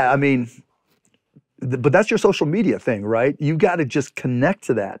 But yeah, I mean, but that's your social media thing, right? You got to just connect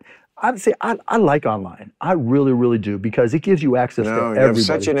to that. I'd say I like online. I really, really do, because it gives you access to No, you everybody.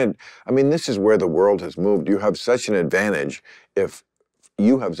 have such I mean, this is where the world has moved. You have such an advantage if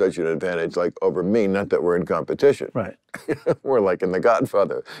you have such an advantage, like over me, not that we're in competition. Right. We're like in The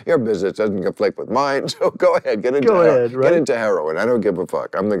Godfather. Your business doesn't conflict with mine, so go ahead, get into right? Get into heroin. I don't give a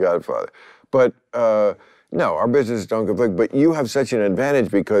fuck. I'm the Godfather. But no, our businesses don't conflict. But you have such an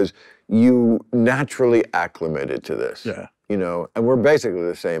advantage because you naturally acclimated to this. Yeah. You know, and we're basically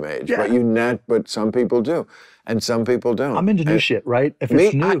the same age. Yeah. But some people do, and some people don't. I'm into new shit, right? If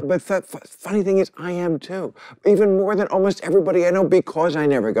it's new. But the funny thing is, I am too. Even more than almost everybody I know, because I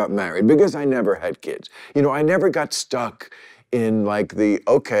never got married, because I never had kids. You know, I never got stuck in like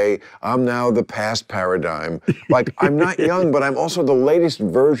okay, I'm now the past paradigm. Like, I'm not young, but I'm also the latest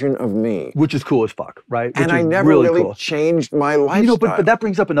version of me. Which is cool as fuck, right? And I never really changed my lifestyle. You know, but that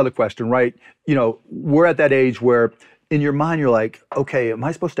brings up another question, right? You know, we're at that age where in your mind, you're like, okay, am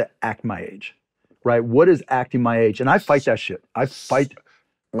I supposed to act my age? Right? What is acting my age? And I fight that shit. I fight.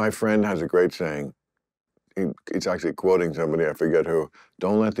 My friend has a great saying. He's actually quoting somebody, I forget who.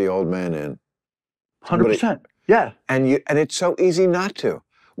 Don't let the old man in. 100%. Yeah. And it's so easy not to.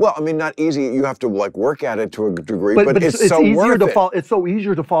 Well, I mean, not easy. You have to like work at it to a degree, but it's so easier worth to it. fall. It's so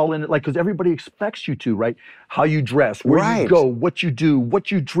easier to fall in it, like, because everybody expects you to, right? How you dress, where you go, what you do, what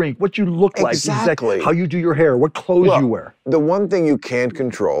you drink, what you look like, exactly. How you do your hair, what clothes you wear. The one thing you can't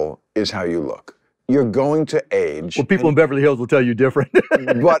control is how you look. You're going to age. Well, people in Beverly Hills will tell you different.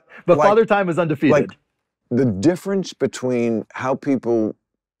 but like, Father Time is undefeated. Like, the difference between how people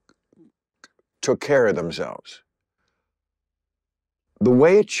took care of themselves, the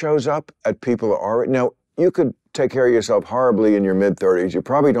way it shows up at people are now, you could take care of yourself horribly in your mid-30s. You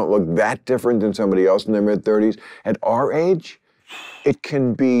probably don't look that different than somebody else in their mid-30s. At our age, it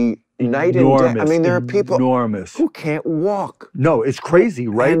can be night and day. I mean, there are people who can't walk. No, it's crazy,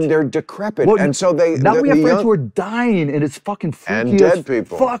 right? And they're decrepit. Well, and so now we have friends who are dying, and it's fucking freaky and dead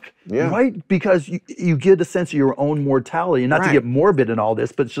people. Fuck, right? Because you get a sense of your own mortality, and not to get morbid in all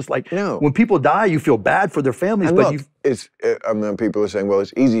this, but it's just like when people die, you feel bad for their families. And but look, I mean, people are saying, well,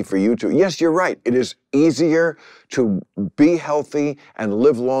 it's easy for you to. Yes, you're right. It is easier to be healthy and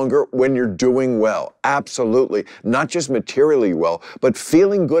live longer when you're doing well. Absolutely. Not just materially well, but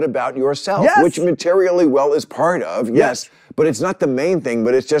feeling good about yourself, which materially well is part of, yes. But it's not the main thing,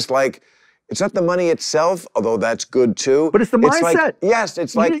 but it's just like, it's not the money itself, although that's good too. But it's the mindset. Like, yes,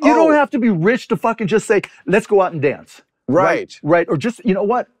 it's like, you don't have to be rich to fucking just say, let's go out and dance. Right. Right. Or just, you know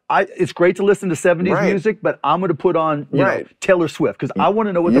what? It's great to listen to 70s music, but I'm going to put on, you know, Taylor Swift, because I want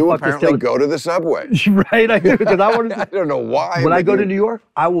to know what the fuck this Taylor... You apparently go to the subway. Right, I do, because I want to... I don't know why. When I go to New York,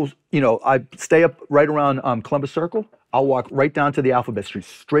 I will, you know, I stay up right around Columbus Circle. I'll walk right down to the Alphabet Street,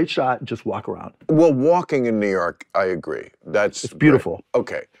 straight shot, and just walk around. Well, walking in New York, I agree. It's beautiful. Great.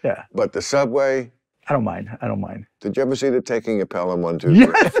 Okay. Yeah. But the subway... I don't mind. I don't mind. Did you ever see the Taking a Pelham 1, 2, 3?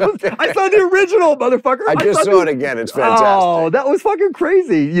 Yes, I saw the original, motherfucker. I just saw it again. It's fantastic. Oh, that was fucking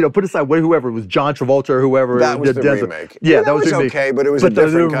crazy. You know, put aside whoever it was, John Travolta or whoever. That was the remake. Yeah, that was okay, but it was a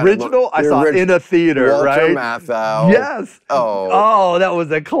different kind of look. The original, I saw in a theater, Walter right? Matthau. Yes. Oh, that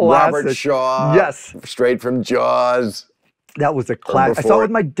was a classic. Robert Shaw. Yes. Straight from Jaws. That was a classic. I saw it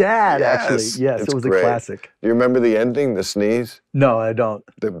with my dad, actually. Yes, it was a classic. Do you remember the ending, the sneeze? No, I don't.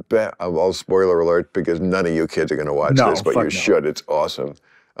 I'll spoiler alert, because none of you kids are going to watch this, but you should. It's awesome.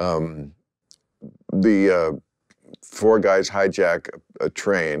 The 4 guys hijack a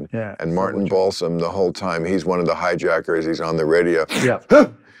train, and Martin Balsam, the whole time, he's one of the hijackers. He's on the radio. Yeah.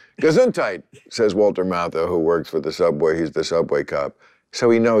 Gesundheit, says Walter Matthau, who works for the subway. He's the subway cop. So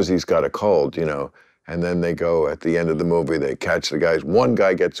he knows he's got a cold, you know. And then they go, at the end of the movie, they catch the guys. One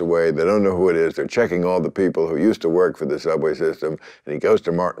guy gets away. They don't know who it is. They're checking all the people who used to work for the subway system. And he goes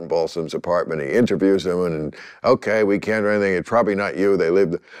to Martin Balsam's apartment. He interviews him. And okay, we can't do anything. It's probably not you. They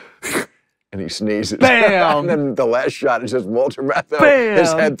lived. And he sneezes. Bam! And then the last shot is just Walter Matthau,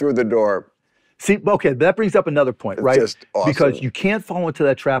 his head through the door. See, okay, that brings up another point, right? Just awesome. Because you can't fall into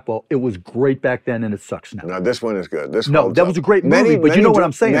that trap. Well, it was great back then, and it sucks now. No, this one is good. This that was a great movie, but you know what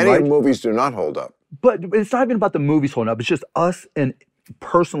I'm saying, right? Many movies do not hold up. But it's not even about the movies holding up. It's just us and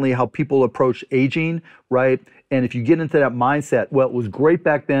personally how people approach aging, right? And if you get into that mindset, well, it was great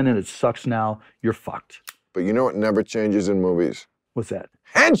back then, and it sucks now, you're fucked. But you know what never changes in movies? What's that?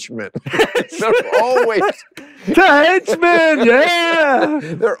 Henchmen. They're always... The henchmen, yeah!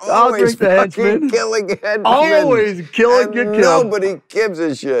 They're always fucking killing henchmen. Always killing, get killed. Nobody gives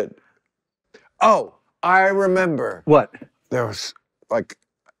a shit. Oh, I remember. What? There was, like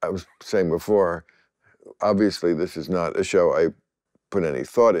I was saying before, obviously this is not a show I put any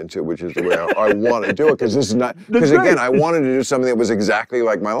thought into, which is the way I want to do it, because this is not, because again, I wanted to do something that was exactly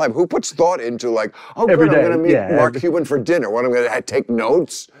like my life. Who puts thought into like, oh Every good, I'm day, going to meet yeah, Mark Cuban for dinner, what I'm going to take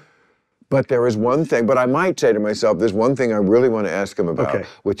notes? But there is one thing, but I might say to myself, there's one thing I really want to ask him about,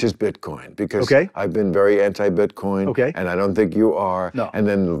 which is Bitcoin, because I've been very anti-Bitcoin, and I don't think you are. No. And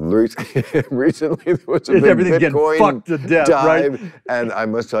then recently there was a big Everything's getting Bitcoin fucked to death, dive, right? and I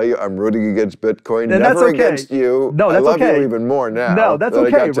must tell you, I'm rooting against Bitcoin, And never that's okay. against you. No, that's I love okay. you even more now. No, that's that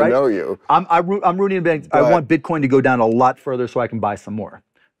okay, I got to right? know you. I'm rooting against. I want Bitcoin to go down a lot further so I can buy some more,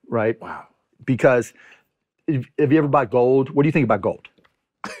 right? Wow. Because if you ever bought gold, what do you think about gold?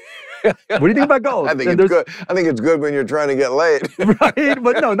 What do you think about gold? I think it's good. I think it's good when you're trying to get laid. Right,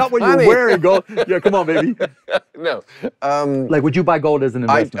 but no, not when you're wearing gold. Yeah, come on, baby. No. Like, would you buy gold as an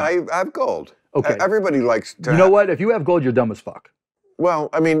investment? I have gold. Okay. Everybody likes to. You know what? If you have gold, you're dumb as fuck. Well,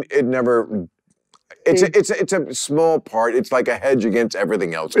 I mean, it never. It's a small part. It's like a hedge against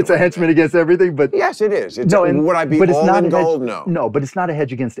everything else. It's a hedgement against everything, but yes, it is. It's no, would I be all in gold? No. No, but it's not a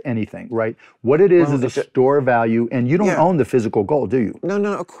hedge against anything, right? What it is a store of value, and you don't own the physical gold, do you? No,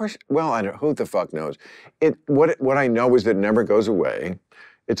 of course. Well, I don't. Who the fuck knows? What I know is that it never goes away.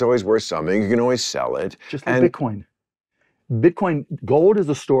 It's always worth something. You can always sell it. Just like Bitcoin. Gold is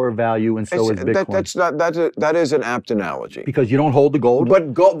a store of value, and so is Bitcoin. That is an apt analogy. Because you don't hold the gold.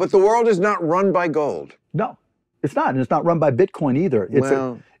 But the world is not run by gold. No, it's not, and it's not run by Bitcoin either.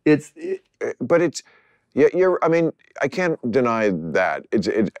 I mean, I can't deny that.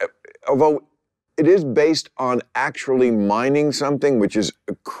 Although it is based on actually mining something, which is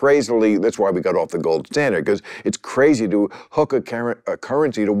crazily, that's why we got off the gold standard, because it's crazy to hook a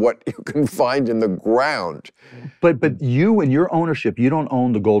currency to what you can find in the ground. But you and your ownership, you don't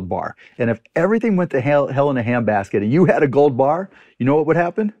own the gold bar. And if everything went to hell in a handbasket and you had a gold bar, you know what would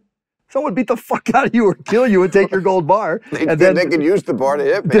happen? Someone would beat the fuck out of you or kill you and take your gold bar. And then they can use the bar to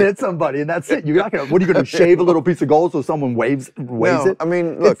hit me. To hit somebody, and that's it. You're not gonna. What are you going to shave a little piece of gold so someone waves it? I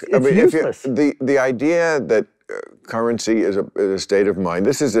mean, look. It's useless. The idea that currency is a state of mind.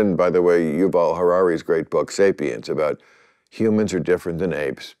 This is in, by the way, Yuval Harari's great book *Sapiens*, about humans are different than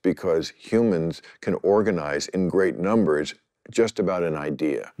apes because humans can organize in great numbers just about an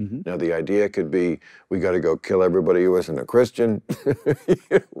idea. Now, the idea could be, we got to go kill everybody who isn't a Christian,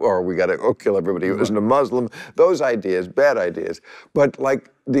 or we got to go kill everybody who isn't a Muslim. Those ideas, bad ideas. But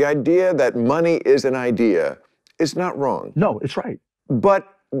like the idea that money is an idea is not wrong. No, it's right. But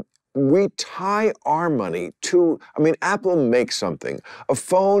we tie our money to, I mean, Apple makes something. A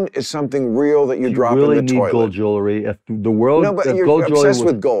phone is something real that you drop in the toilet. You really need gold jewelry. If the world, no, but you're obsessed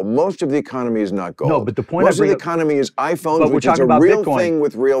with gold. Most of the economy is not gold. No, but the point most of the economy is iPhones, which is a real thing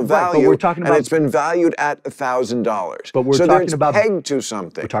with real value. But we're talking about, and it's been valued at $1,000. But we're talking about pegged to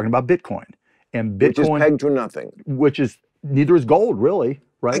something. We're talking about Bitcoin, and Bitcoin, which is pegged to nothing. Which is neither is gold, really.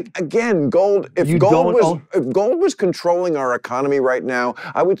 Right? Again, gold. If gold was controlling our economy right now,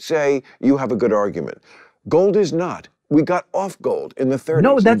 I would say you have a good argument. Gold is not. We got off gold in the 30s.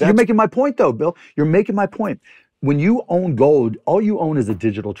 No, you're making my point, though, Bill. You're making my point. When you own gold, all you own is a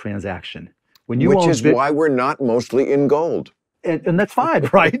digital transaction. Which is why we're not mostly in gold. And that's fine,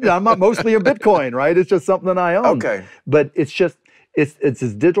 right? I'm not mostly in Bitcoin, right? It's just something that I own. Okay. But it's just. It's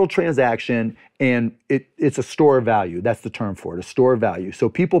this digital transaction, and it's a store of value. That's the term for it, a store of value. So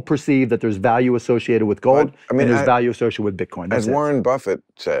people perceive that there's value associated with gold, and there's value associated with Bitcoin. That's as Warren Buffett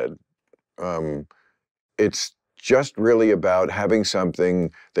said, it's just really about having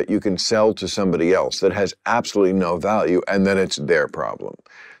something that you can sell to somebody else that has absolutely no value, and then it's their problem.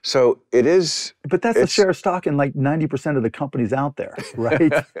 So it is. But that's a share of stock in like 90% of the companies out there,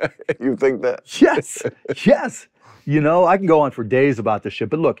 right? You think that? Yes, yes. You know, I can go on for days about this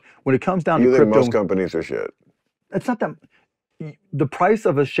shit, but look, when it comes down to crypto, most companies are shit. It's not that. The price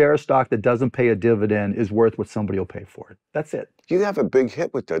of a share of stock that doesn't pay a dividend is worth what somebody will pay for it. That's it. You have a big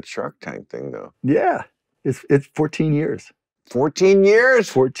hit with that Shark Tank thing, though. Yeah, it's 14 years. 14 years?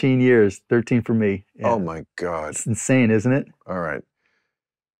 14 years, 13 for me. Yeah. Oh my God. It's insane, isn't it? All right.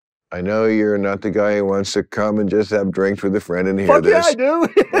 I know you're not the guy who wants to come and just have drinks with a friend and hear this. Fuck yeah,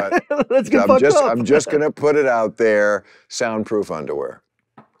 I do. Let's get fucked up. I'm just going to put it out there, soundproof underwear.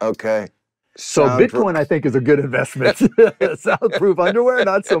 Okay? So Bitcoin, I think, is a good investment. Soundproof underwear,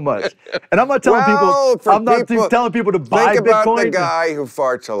 not so much. And I'm not telling telling people to buy Bitcoin. Think about the guy who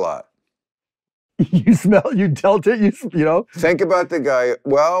farts a lot. You smell, you tell it, you know? Think about the guy,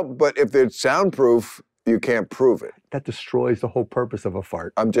 but if it's soundproof, you can't prove it. That destroys the whole purpose of a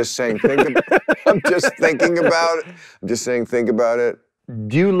fart. I'm just saying, I'm just thinking about it. I'm just saying, think about it.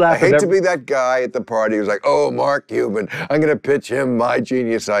 Do you laugh? I hate to be that guy at the party who's like, oh, Mark Cuban, I'm going to pitch him my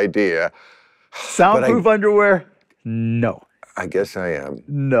genius idea. Soundproof underwear? No. I guess I am.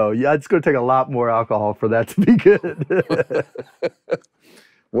 No, yeah, it's going to take a lot more alcohol for that to be good.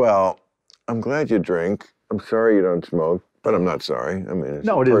 Well, I'm glad you drink. I'm sorry you don't smoke, but I'm not sorry. I mean, it's a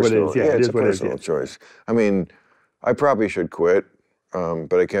No, it is what it personal, is. Yeah, yeah, it it's is a what it is. personal Yeah. choice. I mean, I probably should quit,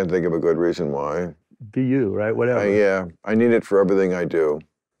 but I can't think of a good reason why. Be you, right? Whatever. Yeah, I need it for everything I do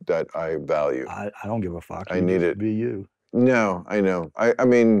that I value. I don't give a fuck. I You need just it. be you. No, I know. I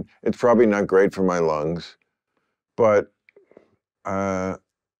mean, it's probably not great for my lungs, but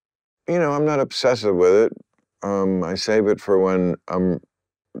you know, I'm not obsessive with it. I save it for when I'm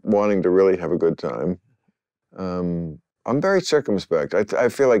wanting to really have a good time. I'm very circumspect. I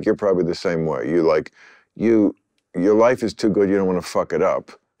feel like you're probably the same way. You, your life is too good. You don't want to fuck it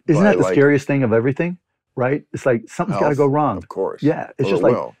up. Isn't by, that the like, scariest thing of everything? Right? It's like something's got to go health? wrong. Of course. Yeah, it's Well, just it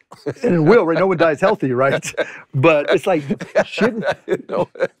like, will. and it will, right? No one dies healthy, right? But it's like shit. No,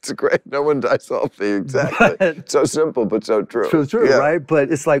 it's great. No one dies healthy. Exactly. But, So simple, but so true. so true, Yeah. right?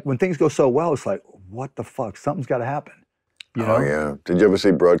 But it's like when things go so well, it's like, what the fuck? Something's got to happen. You know? Oh yeah. Did you ever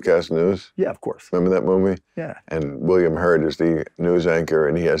see Broadcast News? Yeah, of course. Remember that movie? Yeah. And William Hurt is the news anchor,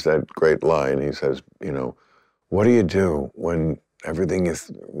 and he has that great line. He says, you know, what do you do when everything you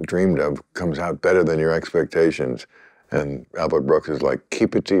dreamed of comes out better than your expectations? And Albert Brooks is like,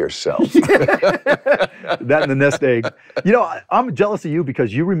 keep it to yourself. That and the nest egg. You know, I'm jealous of you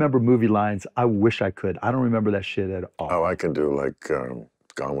because you remember movie lines. I wish I could. I don't remember that shit at all. Oh, I can do like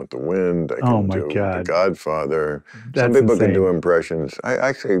Gone with the Wind. I can Oh my do God. The Godfather. Some That's people can do insane. impressions. I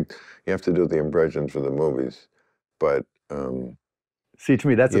actually, you have to do the impressions for the movies. But See, to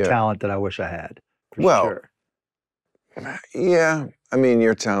me, that's a yeah. talent that I wish I had. For Well, sure. yeah, I mean,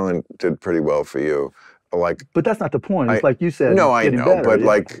 your talent did pretty well for you. Like, But that's not the point. It's like you said. no, it's I getting know, better. but Yeah.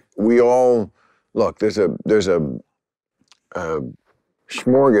 like we all look. There's a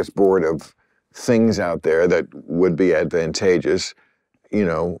smorgasbord of things out there that would be advantageous, you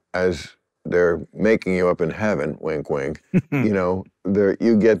know, as they're making you up in heaven. Wink, wink. You know,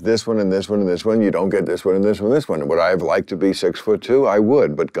 you get this one and this one and this one. You don't get this one and this one and this one. Would I have liked to be 6'2"? I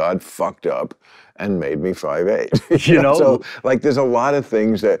would, but God fucked up and made me 5'8". You know? So like, there's a lot of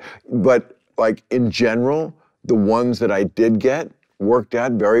things that, but like in general, the ones that I did get worked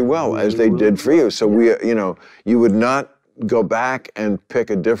out very well, as they did for you. So we, you know, you would not go back and pick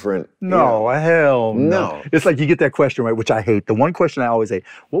a different. No, hell no. No. It's like you get that question, right, which I hate. The one question I always hate,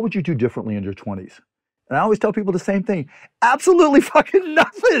 what would you do differently in your 20s? And I always tell people the same thing. Absolutely fucking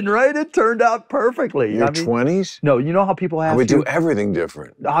nothing, right? It turned out perfectly. Your 20s? No, you know how people ask I would you? do everything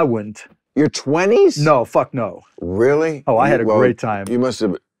different. I wouldn't. Your 20s? No, fuck no. Really? Oh, I had a great time. You must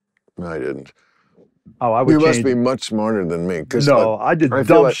have. No, I didn't. Oh, I would You change. must be much smarter than me. No, I did feel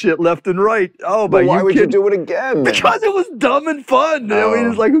dumb like- shit left and right. Oh, But but why would you kidding? do it again? then? Because it was dumb and fun. I mean,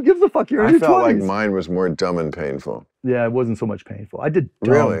 it's like, who gives a fuck? You're in I your felt 20s. like mine was more dumb and painful. Yeah, it wasn't so much painful. I did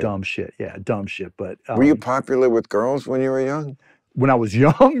Really? dumb shit. Yeah, dumb shit. But Were you popular with girls when you were young? when I was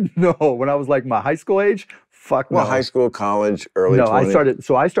young, no. When I was like my high school age, fuck Well, no. high school, college, early No,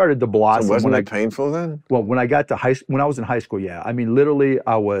 20s. I started to blossom. So wasn't when it painful then? Well, when I got to when I was in high school, yeah. I mean, literally,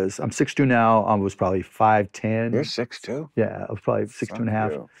 I'm 6'2" now. I was probably 5'10". You're 6'2"? Yeah, I was probably 6'2" and a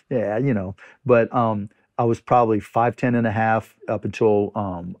half. you. Yeah, you know. But I was probably 5'10" and a half up until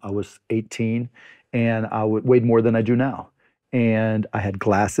I was 18, and I weighed more than I do now. And I had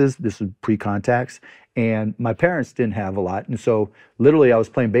glasses. This was pre-contacts, and my parents didn't have a lot. And so, literally, I was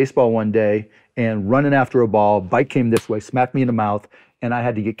playing baseball one day and running after a ball. Bike came this way, smacked me in the mouth, and I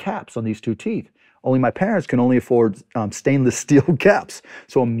had to get caps on these two teeth. Only my parents can only afford stainless steel caps.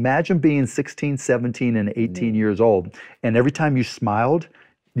 So imagine being 16, 17, and 18 years old, and every time you smiled,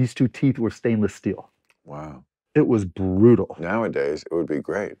 these two teeth were stainless steel. Wow. It was brutal. Nowadays, it would be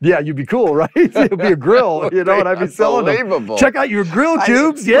great. Yeah, you'd be cool, right? It'd be a grill, you know, and I'd be selling them. Unbelievable. Check out your grill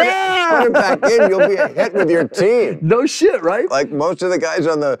tubes. Yeah. Put it back in, you'll be a hit with your team. No shit, right? Like most of the guys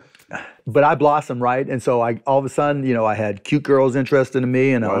on the... But I blossomed, right? And so all of a sudden, you know, I had cute girls interested in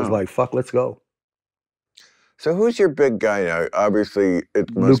me, and I was Wow. like, fuck, let's go. So who's your big guy now? Obviously,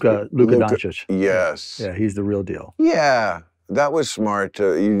 it must Luka be... Doncic. Yes. Yeah, he's the real deal. Yeah, that was smart.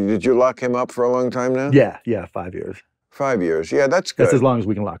 Did you lock him up for a long time now? Yeah, 5 years. 5 years. Yeah, that's good. That's as long as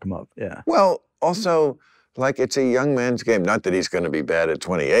we can lock him up. Yeah. Well, also, like, it's a young man's game. Not that he's going to be bad at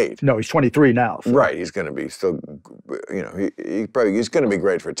 28. No, he's 23 now. So. Right, he's going to be still, you know, he's going to be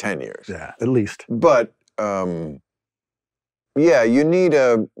great for 10 years. Yeah, at least. But yeah, you need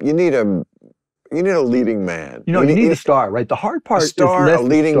a You need a leading man. You need a star, right? The hard part a star, is less a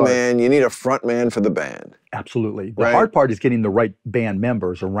leading star. man. You need a front man for the band. Absolutely. The Right? hard part is getting the right band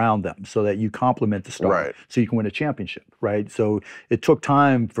members around them so that you complement the star, Right. so you can win a championship, right? So it took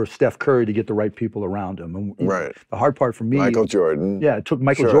time for Steph Curry to get the right people around him. And, Right. The hard part for me, Michael Jordan. yeah, it took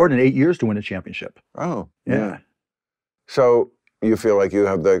Michael Sure. Jordan 8 years to win a championship. Oh, Yeah. yeah. So you feel like you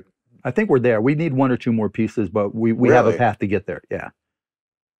have the I think we're there. We need 1 or 2 more pieces, but we have a Really? path to get there. Yeah.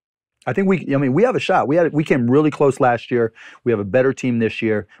 I think we have a shot. We came really close last year. We have a better team this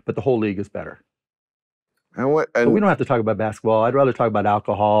year, but the whole league is better. and what But and we don't have to talk about basketball. I'd rather talk about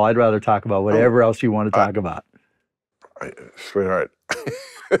alcohol. I'd rather talk about whatever else you want to talk about. sweetheart.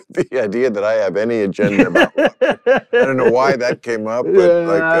 The idea that I have any agenda about I don't know why that came up, but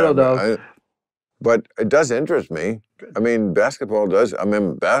Yeah, I don't know. But it does interest me. I mean, basketball does. I'm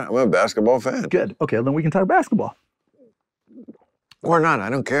a basketball fan. Good. Okay, then we can talk basketball. Or not. I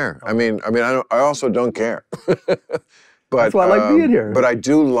don't care. I mean, I also don't care. But That's why I like being here. But I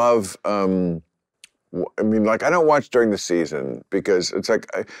do love. I mean, like I don't watch during the season because it's like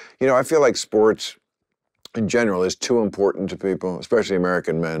I feel like sports in general is too important to people, especially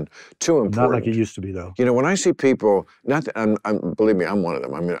American men. Too important. Not like it used to be, though. When I see people, not that believe me, I'm one of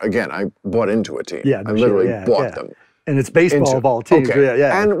them. I mean, again, I bought into a team. Yeah, I literally bought them. And it's baseball of all teams. Okay.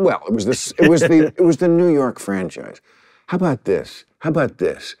 Yeah. And well, it was the New York franchise. How about this?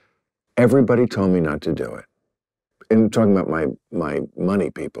 Everybody told me not to do it. And talking about my money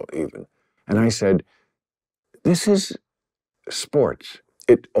people even. And I said, this is sports.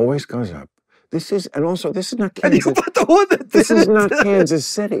 It always goes up. This is not And you Kansas. put the one that This did is it. not Kansas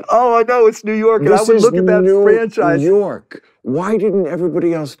City. Oh, I know, it's New York, and I This would is look at that New franchise. York. Why didn't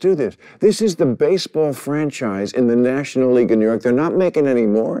everybody else do this? This is the baseball franchise in the National League in New York. They're not making any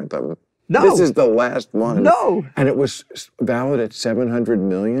more of them. No. This is the last one. No. And it was valued at $700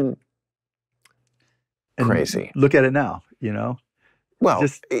 million. And Crazy. Look at it now, Well,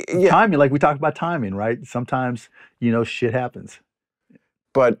 Just yeah. timing, like we talked about timing, right? Sometimes, shit happens.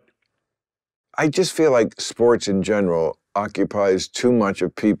 But I just feel like sports in general occupies too much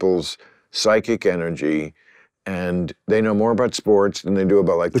of people's psychic energy, and they know more about sports than they do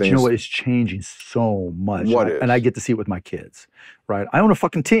about But things. you know what? It's changing so much. What is? And I get to see it with my kids, right? I own a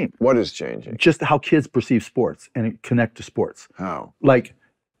fucking team. What is changing? Just how kids perceive sports and connect to sports. How? Like,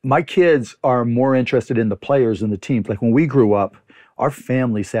 my kids are more interested in the players than the teams. Like, when we grew up, our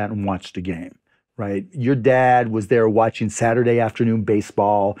family sat and watched a game, right? Your dad was there watching Saturday afternoon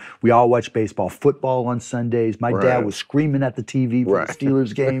baseball. We all watched baseball. Football on Sundays. My dad Right. was screaming at the TV for Right. the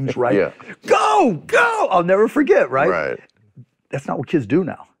Steelers games, right? Yeah. Go! I'll never forget, right? Right. That's not what kids do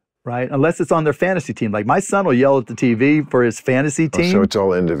now, right? Unless it's on their fantasy team. Like, my son will yell at the TV for his fantasy team. So it's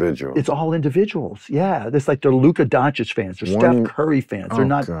all individual. It's all individuals. Yeah. It's like they're Luka Doncic fans. They're Steph Curry fans. They're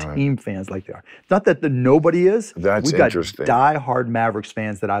not God. team fans like they are. It's not that nobody is. That's We've got interesting. die-hard Mavericks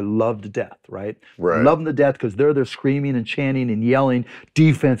fans that I love to death, right? Right. I love them to death because they're there screaming and chanting and yelling,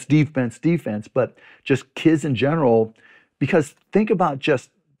 defense, defense, defense. But just kids in general, because think about just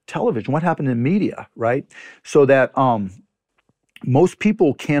television. What happened in media, right? So that most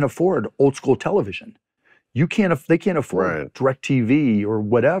people can't afford old school television. They can't afford Right. DirecTV or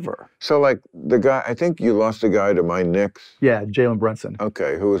whatever. So like the guy, I think you lost a guy to my Knicks. Yeah, Jalen Brunson.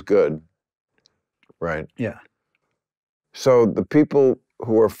 Okay, who was good. Right. Yeah. So the people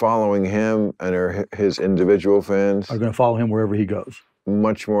who are following him and are his individual fans, Are going to follow him wherever he goes.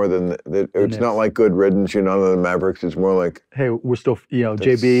 much more than it's Knicks. not like good riddance, the Mavericks. It's more like Hey, we're still,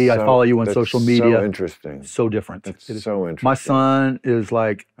 JB, I so- follow you on that's social So media. interesting. So different. That's It is. so interesting. My son is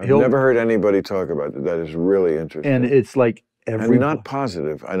like, I've never heard anybody talk about that. That is really interesting. and it's like And every, not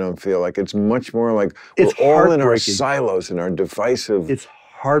positive. I don't feel like it's much more like It's we're all in our heartbreaking. silos and our divisive. it's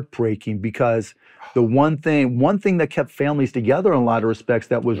heartbreaking because the one thing that kept families together in a lot of respects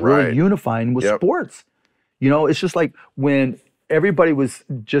that was really Right. unifying was Yep. sports. It's just like when everybody was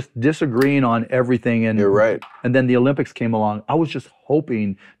just disagreeing on everything, and You're right. and then the Olympics came along. I was just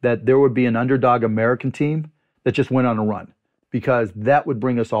hoping that there would be an underdog American team that just went on a run, because that would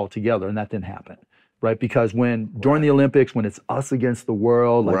bring us all together, and that didn't happen. Right? Because during the Olympics, when it's us against the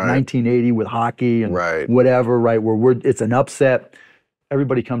world, like Right. 1980 with hockey and Right. whatever, right, where it's an upset,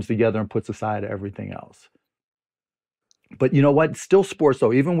 everybody comes together and puts aside everything else. But you know what? Still sports,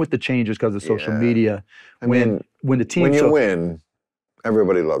 though, even with the changes because of social Yeah. media, when the team When you win,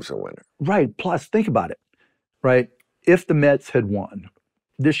 everybody loves a winner. right. Plus, think about it, right? If the Mets had won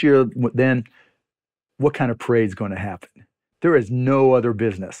this year, then what kind of parade's going to happen? There is no other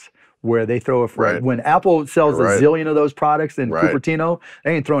business where they throw a parade. Right. When Apple sells Right. a zillion of those products in Right. Cupertino,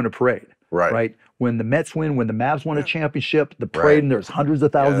 they ain't throwing a parade. Right. Right? When the Mets win, when the Mavs won a championship, the parade, and there's hundreds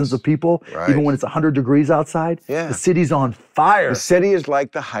of thousands of people, even when it's 100 degrees outside, the city's on fire. The city is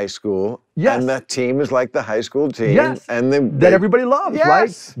like the high school, and the team is like the high school team, and that everybody loves,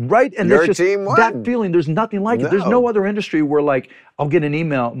 right? Right, and your that's just team won. That feeling. There's nothing like it. There's no other industry where like I'll get an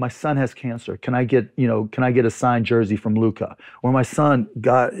email. My son has cancer. Can I get a signed jersey from Luca? Or my son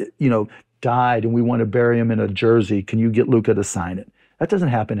died, and we want to bury him in a jersey. Can you get Luca to sign it? That doesn't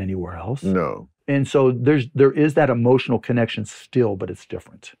happen anywhere else. No. And so there is that emotional connection still, but it's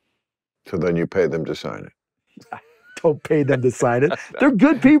different. So then you pay them to sign it. I don't pay them to sign it. They're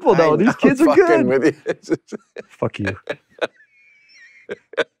good people, though. These kids are good. With you. Fuck you.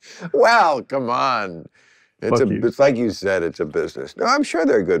 Well, come on. It's like you said, it's a business. No, I'm sure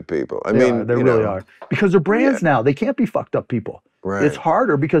they're good people. I mean, they really are. Because they're brands now. They can't be fucked up people. Right. It's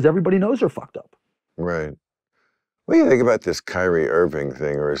harder because everybody knows they're fucked up. Right. What do you think about this Kyrie Irving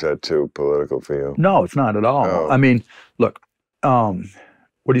thing, or is that too political for you? No, it's not at all. Oh. I mean, look,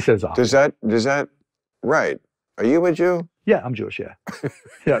 what he says is awesome. Does that, right. Are you a Jew? Yeah, I'm Jewish, yeah.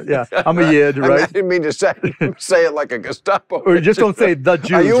 Yeah. I'm a Yid, right? I mean, I didn't mean to say it like a Gestapo. Or just don't say the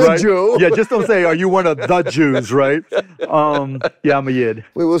Jews, Are you a Jew? Yeah, just don't say, are you one of the Jews, right? Yeah, I'm a Yid.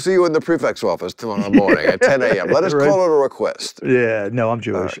 We will see you in the prefect's office tomorrow morning at 10 a.m. Let us call it a request. Yeah, no, I'm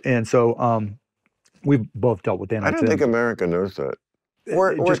Jewish. And so we've both dealt with anti-Semitism. I don't think America knows that.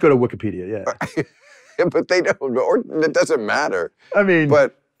 Just go to Wikipedia, yeah. But they don't, or it doesn't matter. I mean,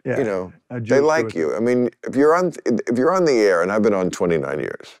 but they like you. I mean, if you're on the air, and I've been on 29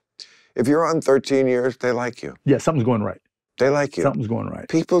 years, if you're on 13 years, they like you. Yeah, something's going right. They like you. Something's going right.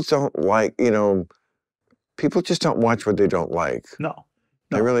 People don't like, people just don't watch what they don't like. No.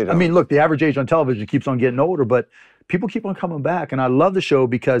 They really don't. I mean, look, the average age on television keeps on getting older, but people keep on coming back. And I love the show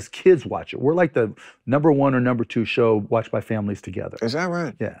because kids watch it. We're like the #1 or #2 show watched by families together. Is that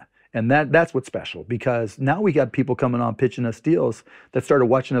right? Yeah. And that's what's special, because now we got people coming on pitching us deals that started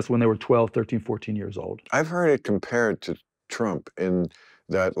watching us when they were 12, 13, 14 years old. I've heard it compared to Trump in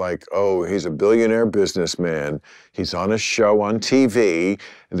that, like, oh, he's a billionaire businessman. He's on a show on TV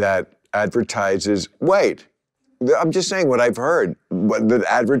that advertises, wait, I'm just saying what I've heard, that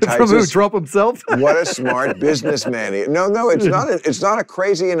advertises. From who, Trump himself? What a smart businessman he is. No, it's not a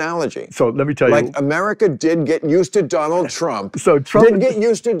crazy analogy. So let me tell you. Like, America did get used to Donald Trump. So Trump did get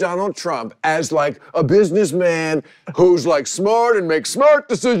used to Donald Trump as like a businessman who's like smart and makes smart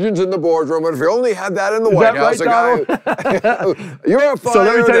decisions in the boardroom. And if you only had that in the White House, right, you're fired. So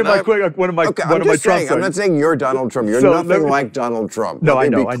let me tell you one of my Trump. I'm not saying you're Donald Trump. You're nothing like Donald Trump. No, I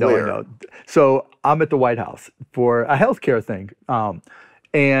know. So I'm at the White House for a healthcare thing.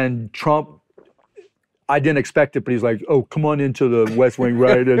 And Trump, I didn't expect it, but he's like, oh, come on into the West Wing,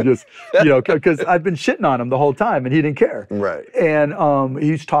 right? And just, because I've been shitting on him the whole time and he didn't care. Right. And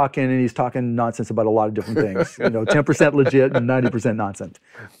he's talking nonsense about a lot of different things, 10% legit and 90% nonsense.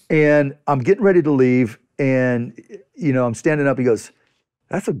 And I'm getting ready to leave and, I'm standing up. He goes,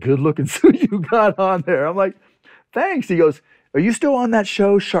 that's a good looking suit you got on there. I'm like, thanks. He goes, are you still on that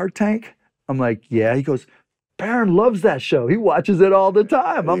show, Shark Tank? I'm like, yeah. He goes, Barron loves that show. He watches it all the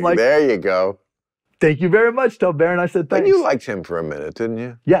time. I'm like, there you go. Thank you very much. Tell Barron I said thanks. And you liked him for a minute, didn't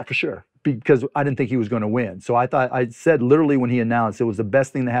you? Yeah, for sure. Because I didn't think he was going to win. So I said literally when he announced it was the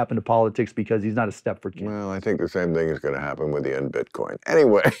best thing that happened to politics because he's not a Stepford kid. Well, I think the same thing is going to happen with the end Bitcoin.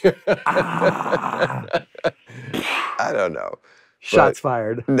 Anyway. I don't know. Shots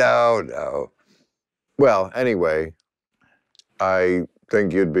fired. No. Well, anyway, I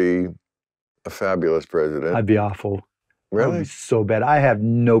think you'd be a fabulous president. I'd be awful. Really? I'd be so bad. I have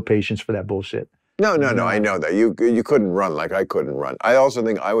no patience for that bullshit. No. I know that. You couldn't run like I couldn't run. I also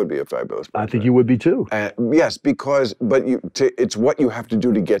think I would be a fabulous president. I think you would be too. Yes, but it's what you have to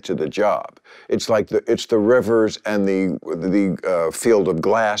do to get to the job. It's like the rivers and the field of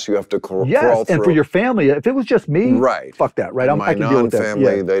glass you have to crawl through. Yes, and for your family, if it was just me, right? Fuck that, right? I can deal with that. My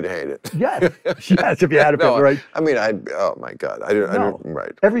non-family, they'd hate it. Yes, if you had a family, right? I mean, oh my God, I don't,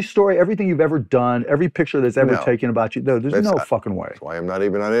 right. Every story, everything you've ever done, every picture that's ever taken about you, there's no fucking way. That's why I'm not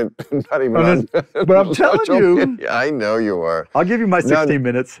even on it. Not even on. But I'm telling you. I know you are. I'll give you my 16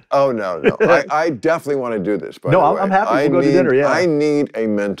 minutes. Oh, no. I definitely want to do this, by the way. I'm happy to go to dinner, yeah. I need a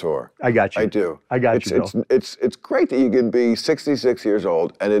mentor. I got you. I do. I got you, Bill. It's great that you can be 66 years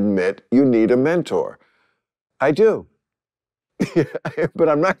old and admit you need a mentor. I do. But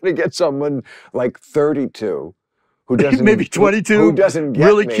I'm not going to get someone like 32 who doesn't... Maybe 22. Who doesn't get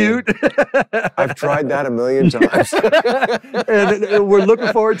really me. Cute. I've tried that a million times. And we're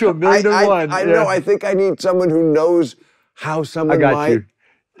looking forward to 1,000,001. I know. I think I need someone who knows how someone might...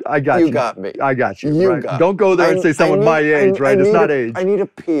 I got you. You got me. I got you. You right? got Don't go there and say someone my age, right? It's not age. I need a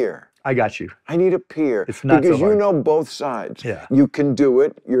peer. I got you. I need a peer. It's not because so you hard. know both sides. Yeah. You can do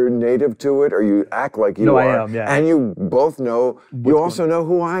it. You're native to it, or you act like you No, are. I am, yeah. And you both know. You also know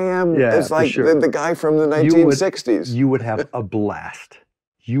who I am. Yeah, as for like sure. the guy from the 1960s. You would have a blast.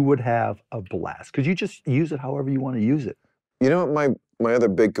 You would have a blast because you just use it however you want to use it. You know what my other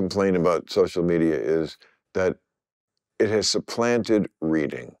big complaint about social media is that it has supplanted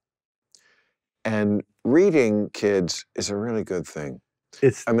reading. And reading, kids, is a really good thing.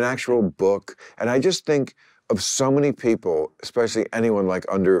 It's I'm an actual book. And I just think of so many people, especially anyone like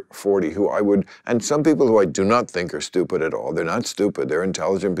under 40, who I would, and some people who I do not think are stupid at all. They're not stupid, they're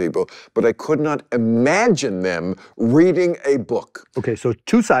intelligent people, but I could not imagine them reading a book. okay, so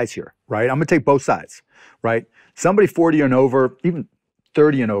two sides here, right? I'm gonna take both sides, right? Somebody 40 and over, even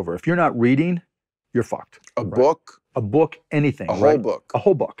 30 and over, if you're not reading, you're fucked. A book? A book, anything. A whole book. A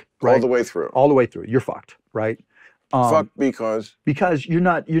whole book. Right? All the way through. All the way through. You're fucked, right? Fucked because? Because you're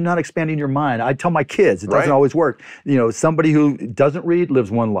not expanding your mind. I tell my kids, it doesn't always work. You know, somebody who doesn't read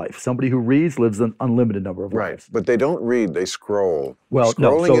lives one life. Somebody who reads lives an unlimited number of lives. But they don't read, they scroll. Well,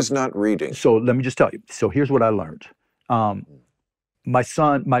 Scrolling is not reading. So let me just tell you. So here's what I learned. My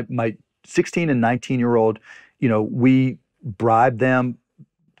son, my 16 and 19-year-old, you know, we bribe them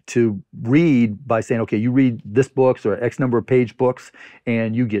to read by saying, okay, you read this books or X number of page books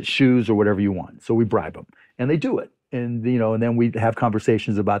and you get shoes or whatever you want. So we bribe them and they do it. And, you know, and then we have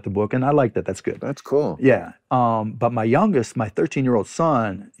conversations about the book. And I like that. That's good. That's cool. Yeah. But my youngest, my 13-year-old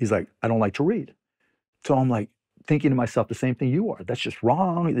son, he's like, I don't like to read. So I'm like thinking to myself, the same thing you are. That's just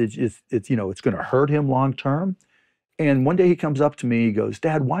wrong. It's you know, it's going to hurt him long term. And one day he comes up to me, he goes,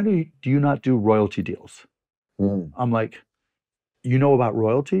 Dad, why do you not do royalty deals? I'm like, you know about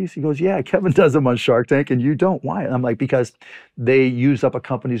royalties? He goes, yeah, Kevin does them on Shark Tank and you don't. Why? And I'm like, because they use up a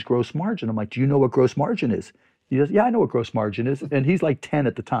company's gross margin. I'm like, do you know what gross margin is? He goes, yeah, I know what gross margin is. And he's like 10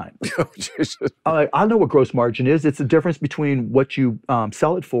 at the time. Oh, Jesus. I'm like, I know what gross margin is. It's the difference between what you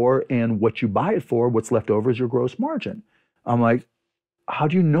sell it for and what you buy it for. What's left over is your gross margin. I'm like, how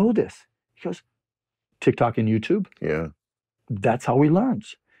do you know this? He goes, TikTok and YouTube. Yeah. That's how he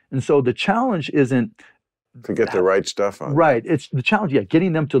learns. And so the challenge isn't to get the right stuff on. Right. It's the challenge, yeah,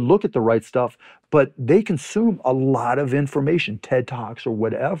 getting them to look at the right stuff, but they consume a lot of information, TED Talks or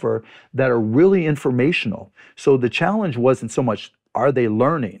whatever, that are really informational. So the challenge wasn't so much, are they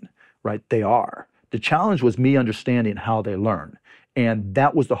learning? Right? They are. The challenge was me understanding how they learn. And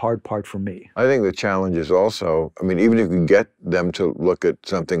that was the hard part for me. I think the challenge is also, I mean, even if you can get them to look at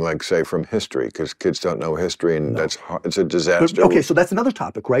something like, say, from history, because kids don't know history, and that's hard, it's a disaster. But, okay, so that's another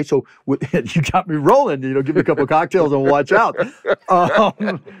topic, right? So you got me rolling. You know, give me a couple of cocktails and watch out.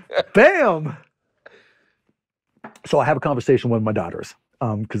 Bam. So I have a conversation with my daughters,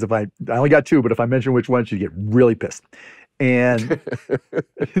 because I only got two, but if I mention which one, she'd get really pissed. And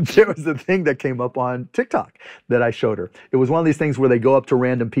there was a thing that came up on TikTok that I showed her. It was one of these things where they go up to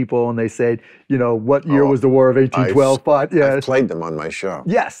random people and they say, you know, what year was the War of 1812? I've played them on my show.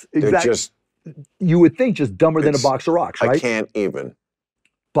 Yes, exactly. They're just, you would think just dumber than a box of rocks, right? I can't even.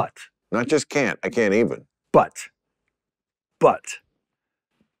 But. Not just can't, I can't even. But.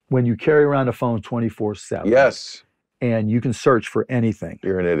 When you carry around a phone 24/7. Yes. And you can search for anything.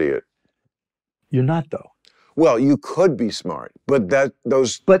 You're an idiot. You're not, though. Well, you could be smart, but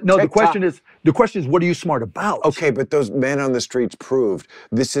those. But no, the question is, what are you smart about? Okay, but those men on the streets proved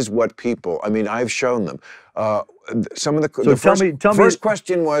this is what people. I mean, I've shown them. Some of the. So the first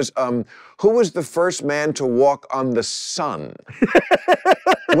question was, who was the first man to walk on the sun?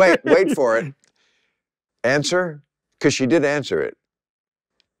 wait for it. Answer, because she did answer it.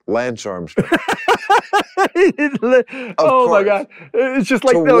 Lance Armstrong. Oh my God! It's just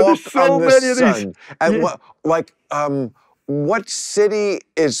like no, there's so many of these. And what city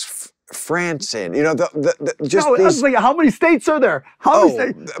is France in? You know, just no, these. I was like, how many states are there? How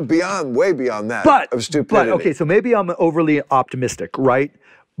many states? Way beyond that. Of stupidity. But okay, so maybe I'm overly optimistic, right?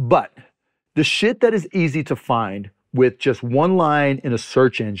 But the shit that is easy to find with just one line in a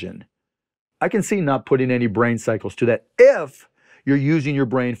search engine, I can see not putting any brain cycles to that if you're using your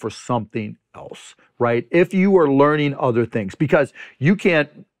brain for something else, right? If you are learning other things, because you can't,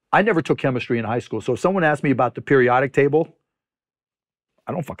 I never took chemistry in high school. So if someone asked me about the periodic table,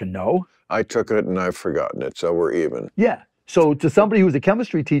 I don't fucking know. I took it and I've forgotten it, so we're even. Yeah. So to somebody who's a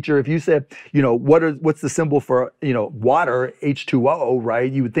chemistry teacher, if you said, you know, what's the symbol for, you know, water, H2O,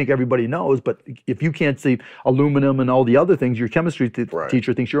 right? You would think everybody knows, but if you can't see aluminum and all the other things, your chemistry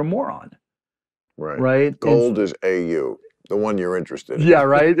teacher thinks you're a moron. Right. Right? Gold is AU. The one you're interested in. Yeah,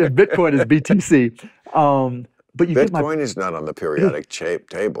 right. And Bitcoin is BTC. But you Bitcoin is not on the periodic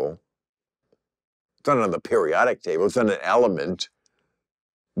table. It's not on the periodic table. It's on an element.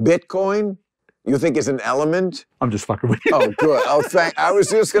 Bitcoin, you think is an element? I'm just fucking with you. Oh, good. Oh, I was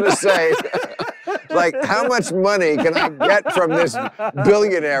just going to say, like, how much money can I get from this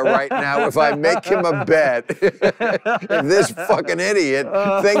billionaire right now if I make him a bet? If this fucking idiot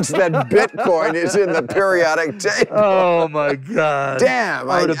thinks that Bitcoin is in the periodic table. Oh my God. Damn.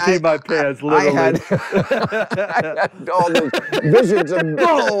 I would have peed my pants, literally. I had all those visions of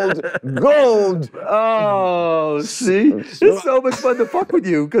gold. Oh, see? It's so much fun to fuck with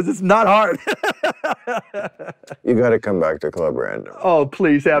you because it's not hard. You got to come back to Club Random. Oh,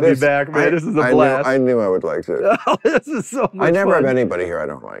 please have me back, man. This is a blast. I knew I would like this. Oh, this is so much fun. I never have anybody here I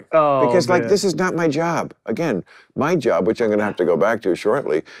don't like. Oh, because, man. like, this is not my job. Again, my job, which I'm going to have to go back to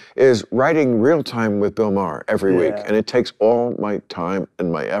shortly, is writing Real Time with Bill Maher every week. And it takes all my time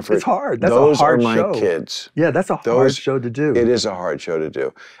and my effort. It's hard. That's Those a hard are my show. kids. Yeah, that's a hard show to do. It is a hard show to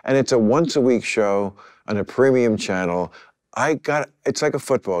do. And it's a once-a-week show on a premium channel. It's like a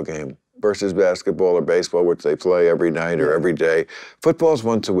football game versus basketball or baseball, which they play every night or every day. Football's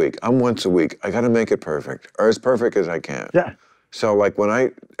once a week. I'm once a week. I got to make it perfect, or as perfect as I can. Yeah. So, like, when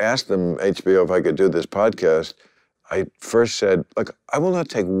I asked them, HBO, if I could do this podcast, I first said, like, I will not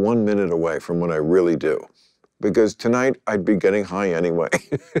take 1 minute away from what I really do. Because tonight I'd be getting high anyway,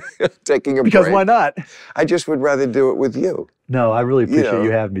 taking a break. Because why not? I just would rather do it with you. No, I really appreciate you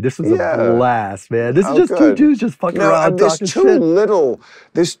having me. This was a blast, man. This is just good. 2 dudes just fucking around talking shit.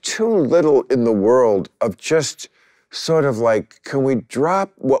 There's too little in the world of just sort of like, can we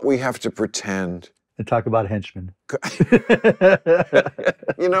drop what we have to pretend? And talk about henchmen.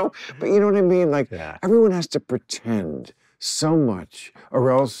 You know, but you know what I mean? Like, everyone has to pretend so much or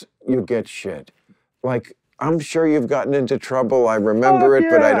else you get shit. Like, I'm sure you've gotten into trouble. I remember it,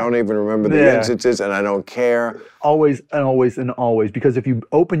 but I don't even remember the instances, and I don't care. Always and always and always, because if you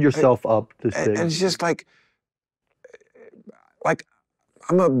open yourself up to things. And it's just like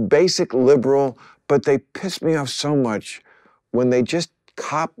I'm a basic liberal, but they piss me off so much when they just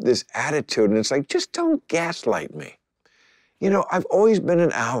cop this attitude, and it's like, just don't gaslight me. You know, I've always been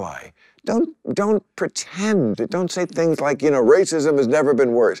an ally. Don't pretend. Don't say things like, you know, racism has never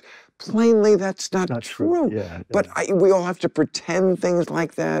been worse. Plainly, that's not true. Yeah, but we all have to pretend things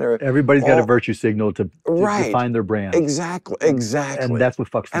like that. Or everybody's got a virtue signal to define their brand. Exactly. And that's what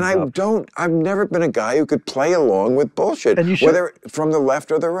fucks things up. I've never been a guy who could play along with bullshit, and you should, whether from the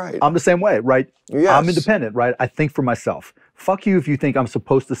left or the right. I'm the same way, right? Yes. I'm independent, right? I think for myself. Fuck you if you think I'm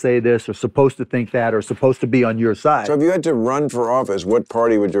supposed to say this or supposed to think that or supposed to be on your side. So if you had to run for office, what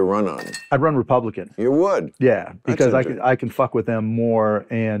party would you run on? I'd run Republican. You would? Yeah, because I can fuck with them more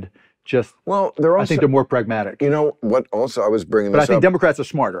and just, I think they're more pragmatic. You know what, also I was bringing this up. But I think Democrats are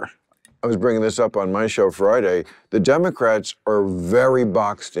smarter. I was bringing this up on my show Friday. The Democrats are very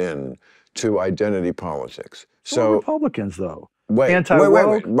boxed in to identity politics. So Republicans, though. Wait.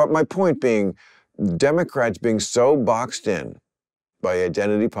 But my point being, Democrats being so boxed in by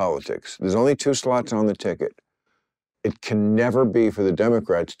identity politics, there's only 2 slots on the ticket. It can never be for the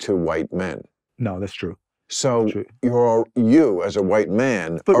Democrats 2 white men. No, that's true. So you as a white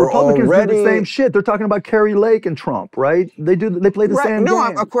man but are Republicans already do the same shit. They're talking about Kerry Lake and Trump, right? They play the same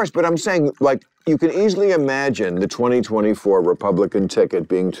game. Of course, but I'm saying, like, you can easily imagine the 2024 Republican ticket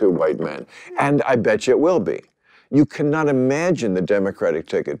being 2 white men, and I bet you it will be. You cannot imagine the Democratic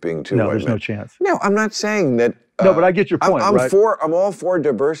ticket being 2 white men. No, there's no chance. No, I'm not saying that. No, but I get your point, right? I'm all for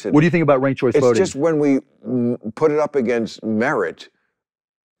diversity. What do you think about ranked choice voting? It's just when we put it up against merit,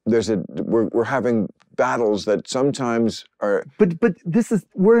 we're having battles that sometimes are. But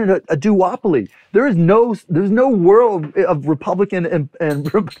we're in a duopoly. There's no world of Republican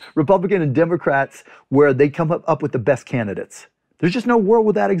and Democrats where they come up with the best candidates. There's just no world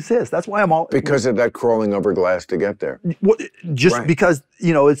where that exists. That's why I'm all because of that crawling over glass to get there. Well, because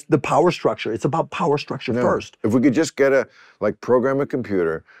it's the power structure. It's about power structure first. If we could just get program a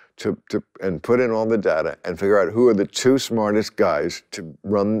computer and put in all the data and figure out who are the 2 smartest guys to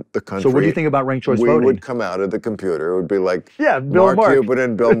run the country. So what do you think about ranked choice voting? We would come out of the computer. It would be like Bill Mark Cuban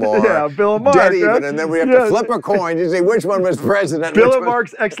and Bill Maher. Yeah, Bill and Mark. Dead even, and then we have to flip a coin to see which one was president. Bill and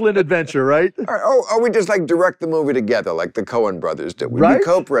Mark's Excellent Adventure, right? Or we just direct the movie together like the Coen brothers did. We'd be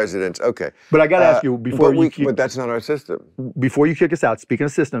co-presidents. Okay. But I got to ask you before but that's not our system. Before you kick us out, speaking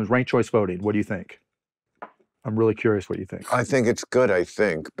of systems, ranked choice voting, what do you think? I'm really curious what you think. I think it's good,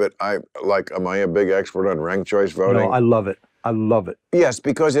 but am I a big expert on ranked choice voting? No, I love it. I love it. Yes,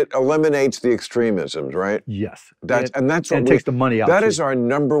 because it eliminates the extremisms, right? Yes. That's what takes the money out. That is our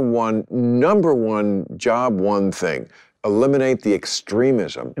number one job, one thing. eliminate the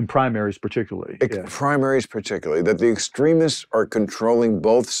extremism. In primaries, particularly. Yeah. Primaries, particularly, that the extremists are controlling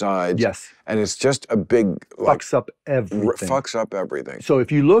both sides. Yes. And it's just a big Fucks up everything. Fucks up everything. So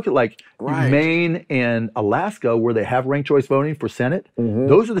if you look at like Right. Maine and Alaska, where they have ranked choice voting for Senate,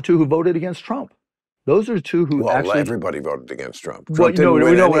 those are the two who voted against Trump. Those are the two who Well, everybody voted against Trump. Well, you know,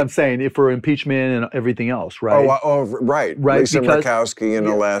 we know what I'm saying, for impeachment and everything else, right? Right. Right, Lisa because- Murkowski in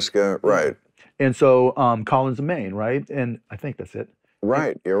Alaska, right. And so Collins in Maine, right? And I think that's it.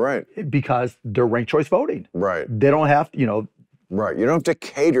 Right, you're right. Because they're ranked choice voting. Right. They don't have, you know. Right, you don't have to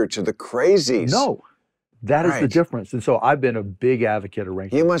cater to the crazies. No, that is the Right. difference. And so I've been a big advocate of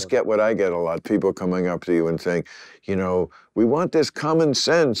ranked You choice must voting. get what I get a lot, people coming up to you and saying, you know, we want this common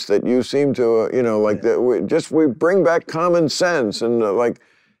sense that you seem to, you know, like, that we bring back common sense and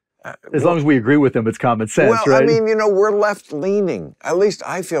As long as we agree with them, it's common sense, well, right? I mean, you know, we're left-leaning. At least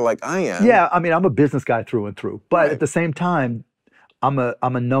I feel like I am. Yeah, I mean, I'm a business guy through and through, but Right. at the same time, I'm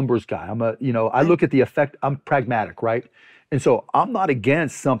a numbers guy. I look at the effect. I'm pragmatic, right? And so I'm not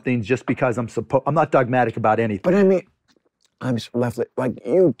against something just because I'm not dogmatic about anything. But I mean, I'm left, like,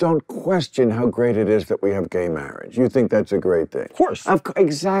 you don't question how great it is that we have gay marriage. You think that's a great thing. Of course.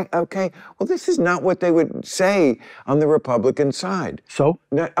 Okay. Well, this is not what they would say on the Republican side. So,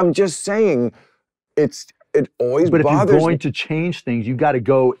 Now, I'm just saying, it always but if bothers you're going me. to change things, you got to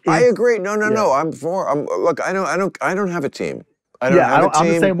go. I agree. No. Look, I don't have a team. I don't have a team. I'm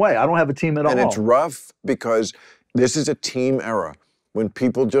the same way. I don't have a team at all. And it's rough because this is a team era when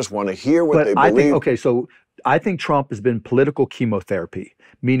people just want to hear what they believe. I think Trump has been political chemotherapy,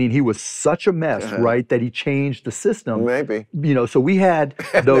 meaning he was such a mess, right, that he changed the system. Maybe. You know, so we had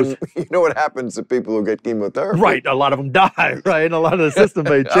those. You know what happens to people who get chemotherapy? Right, a lot of them die, right? And a lot of the system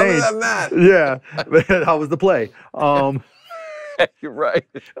may change. Other than that. Yeah, how was the play? You're right.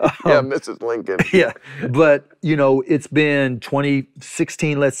 Yeah, Mrs. Lincoln. Yeah, but you know, it's been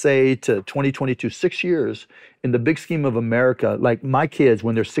 2016, let's say, to 2022, 6 years in the big scheme of America. Like my kids,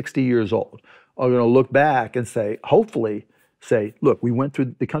 when they're 60 years old, are going to look back and say, hopefully, look,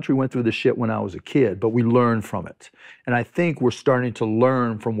 the country went through this shit when I was a kid, but we learned from it. And I think we're starting to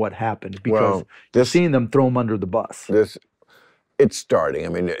learn from what happened because you're seeing them throw them under the bus. It's starting. I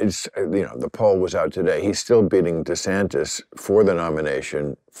mean, the poll was out today. He's still beating DeSantis for the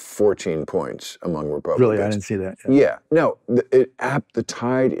nomination, 14 points among Republicans. Really, I didn't see that. Yeah. No, the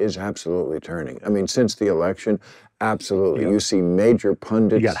tide is absolutely turning. I mean, since the election, absolutely. You see major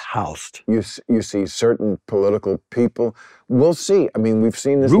pundits. You got housed. You see certain political people. We'll see. I mean, we've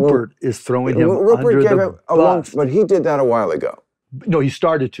seen this. Rupert is throwing him under the bus. But he did that a while ago. No, he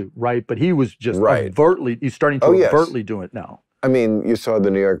started to, right? But he was just overtly, he's starting to overtly do it now. I mean, you saw the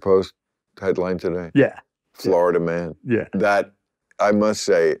New York Post headline today? Yeah. Florida man. Yeah. That, I must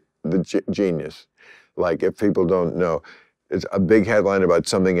say, the genius. Like, if people don't know, it's a big headline about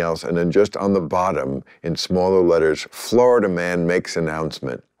something else, and then just on the bottom, in smaller letters, Florida man makes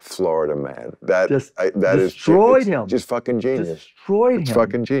announcement. Florida man. That is destroyed him. Just fucking genius. Destroyed him. It's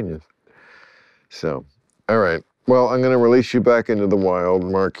fucking genius. So, all right. Well, I'm going to release you back into the wild,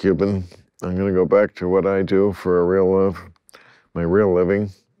 Mark Cuban. I'm going to go back to what I do for my real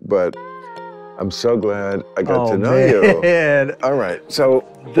living. But I'm so glad I got to know you. All right. So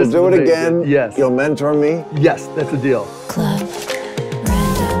we'll do it again. Yes. You'll mentor me? Yes, that's the deal. Club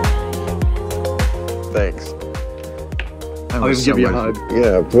Random. Thanks. I'll even give you a hug.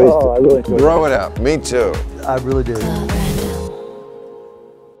 Yeah, please. Oh, I really enjoyed throw it out. Me too. I really did.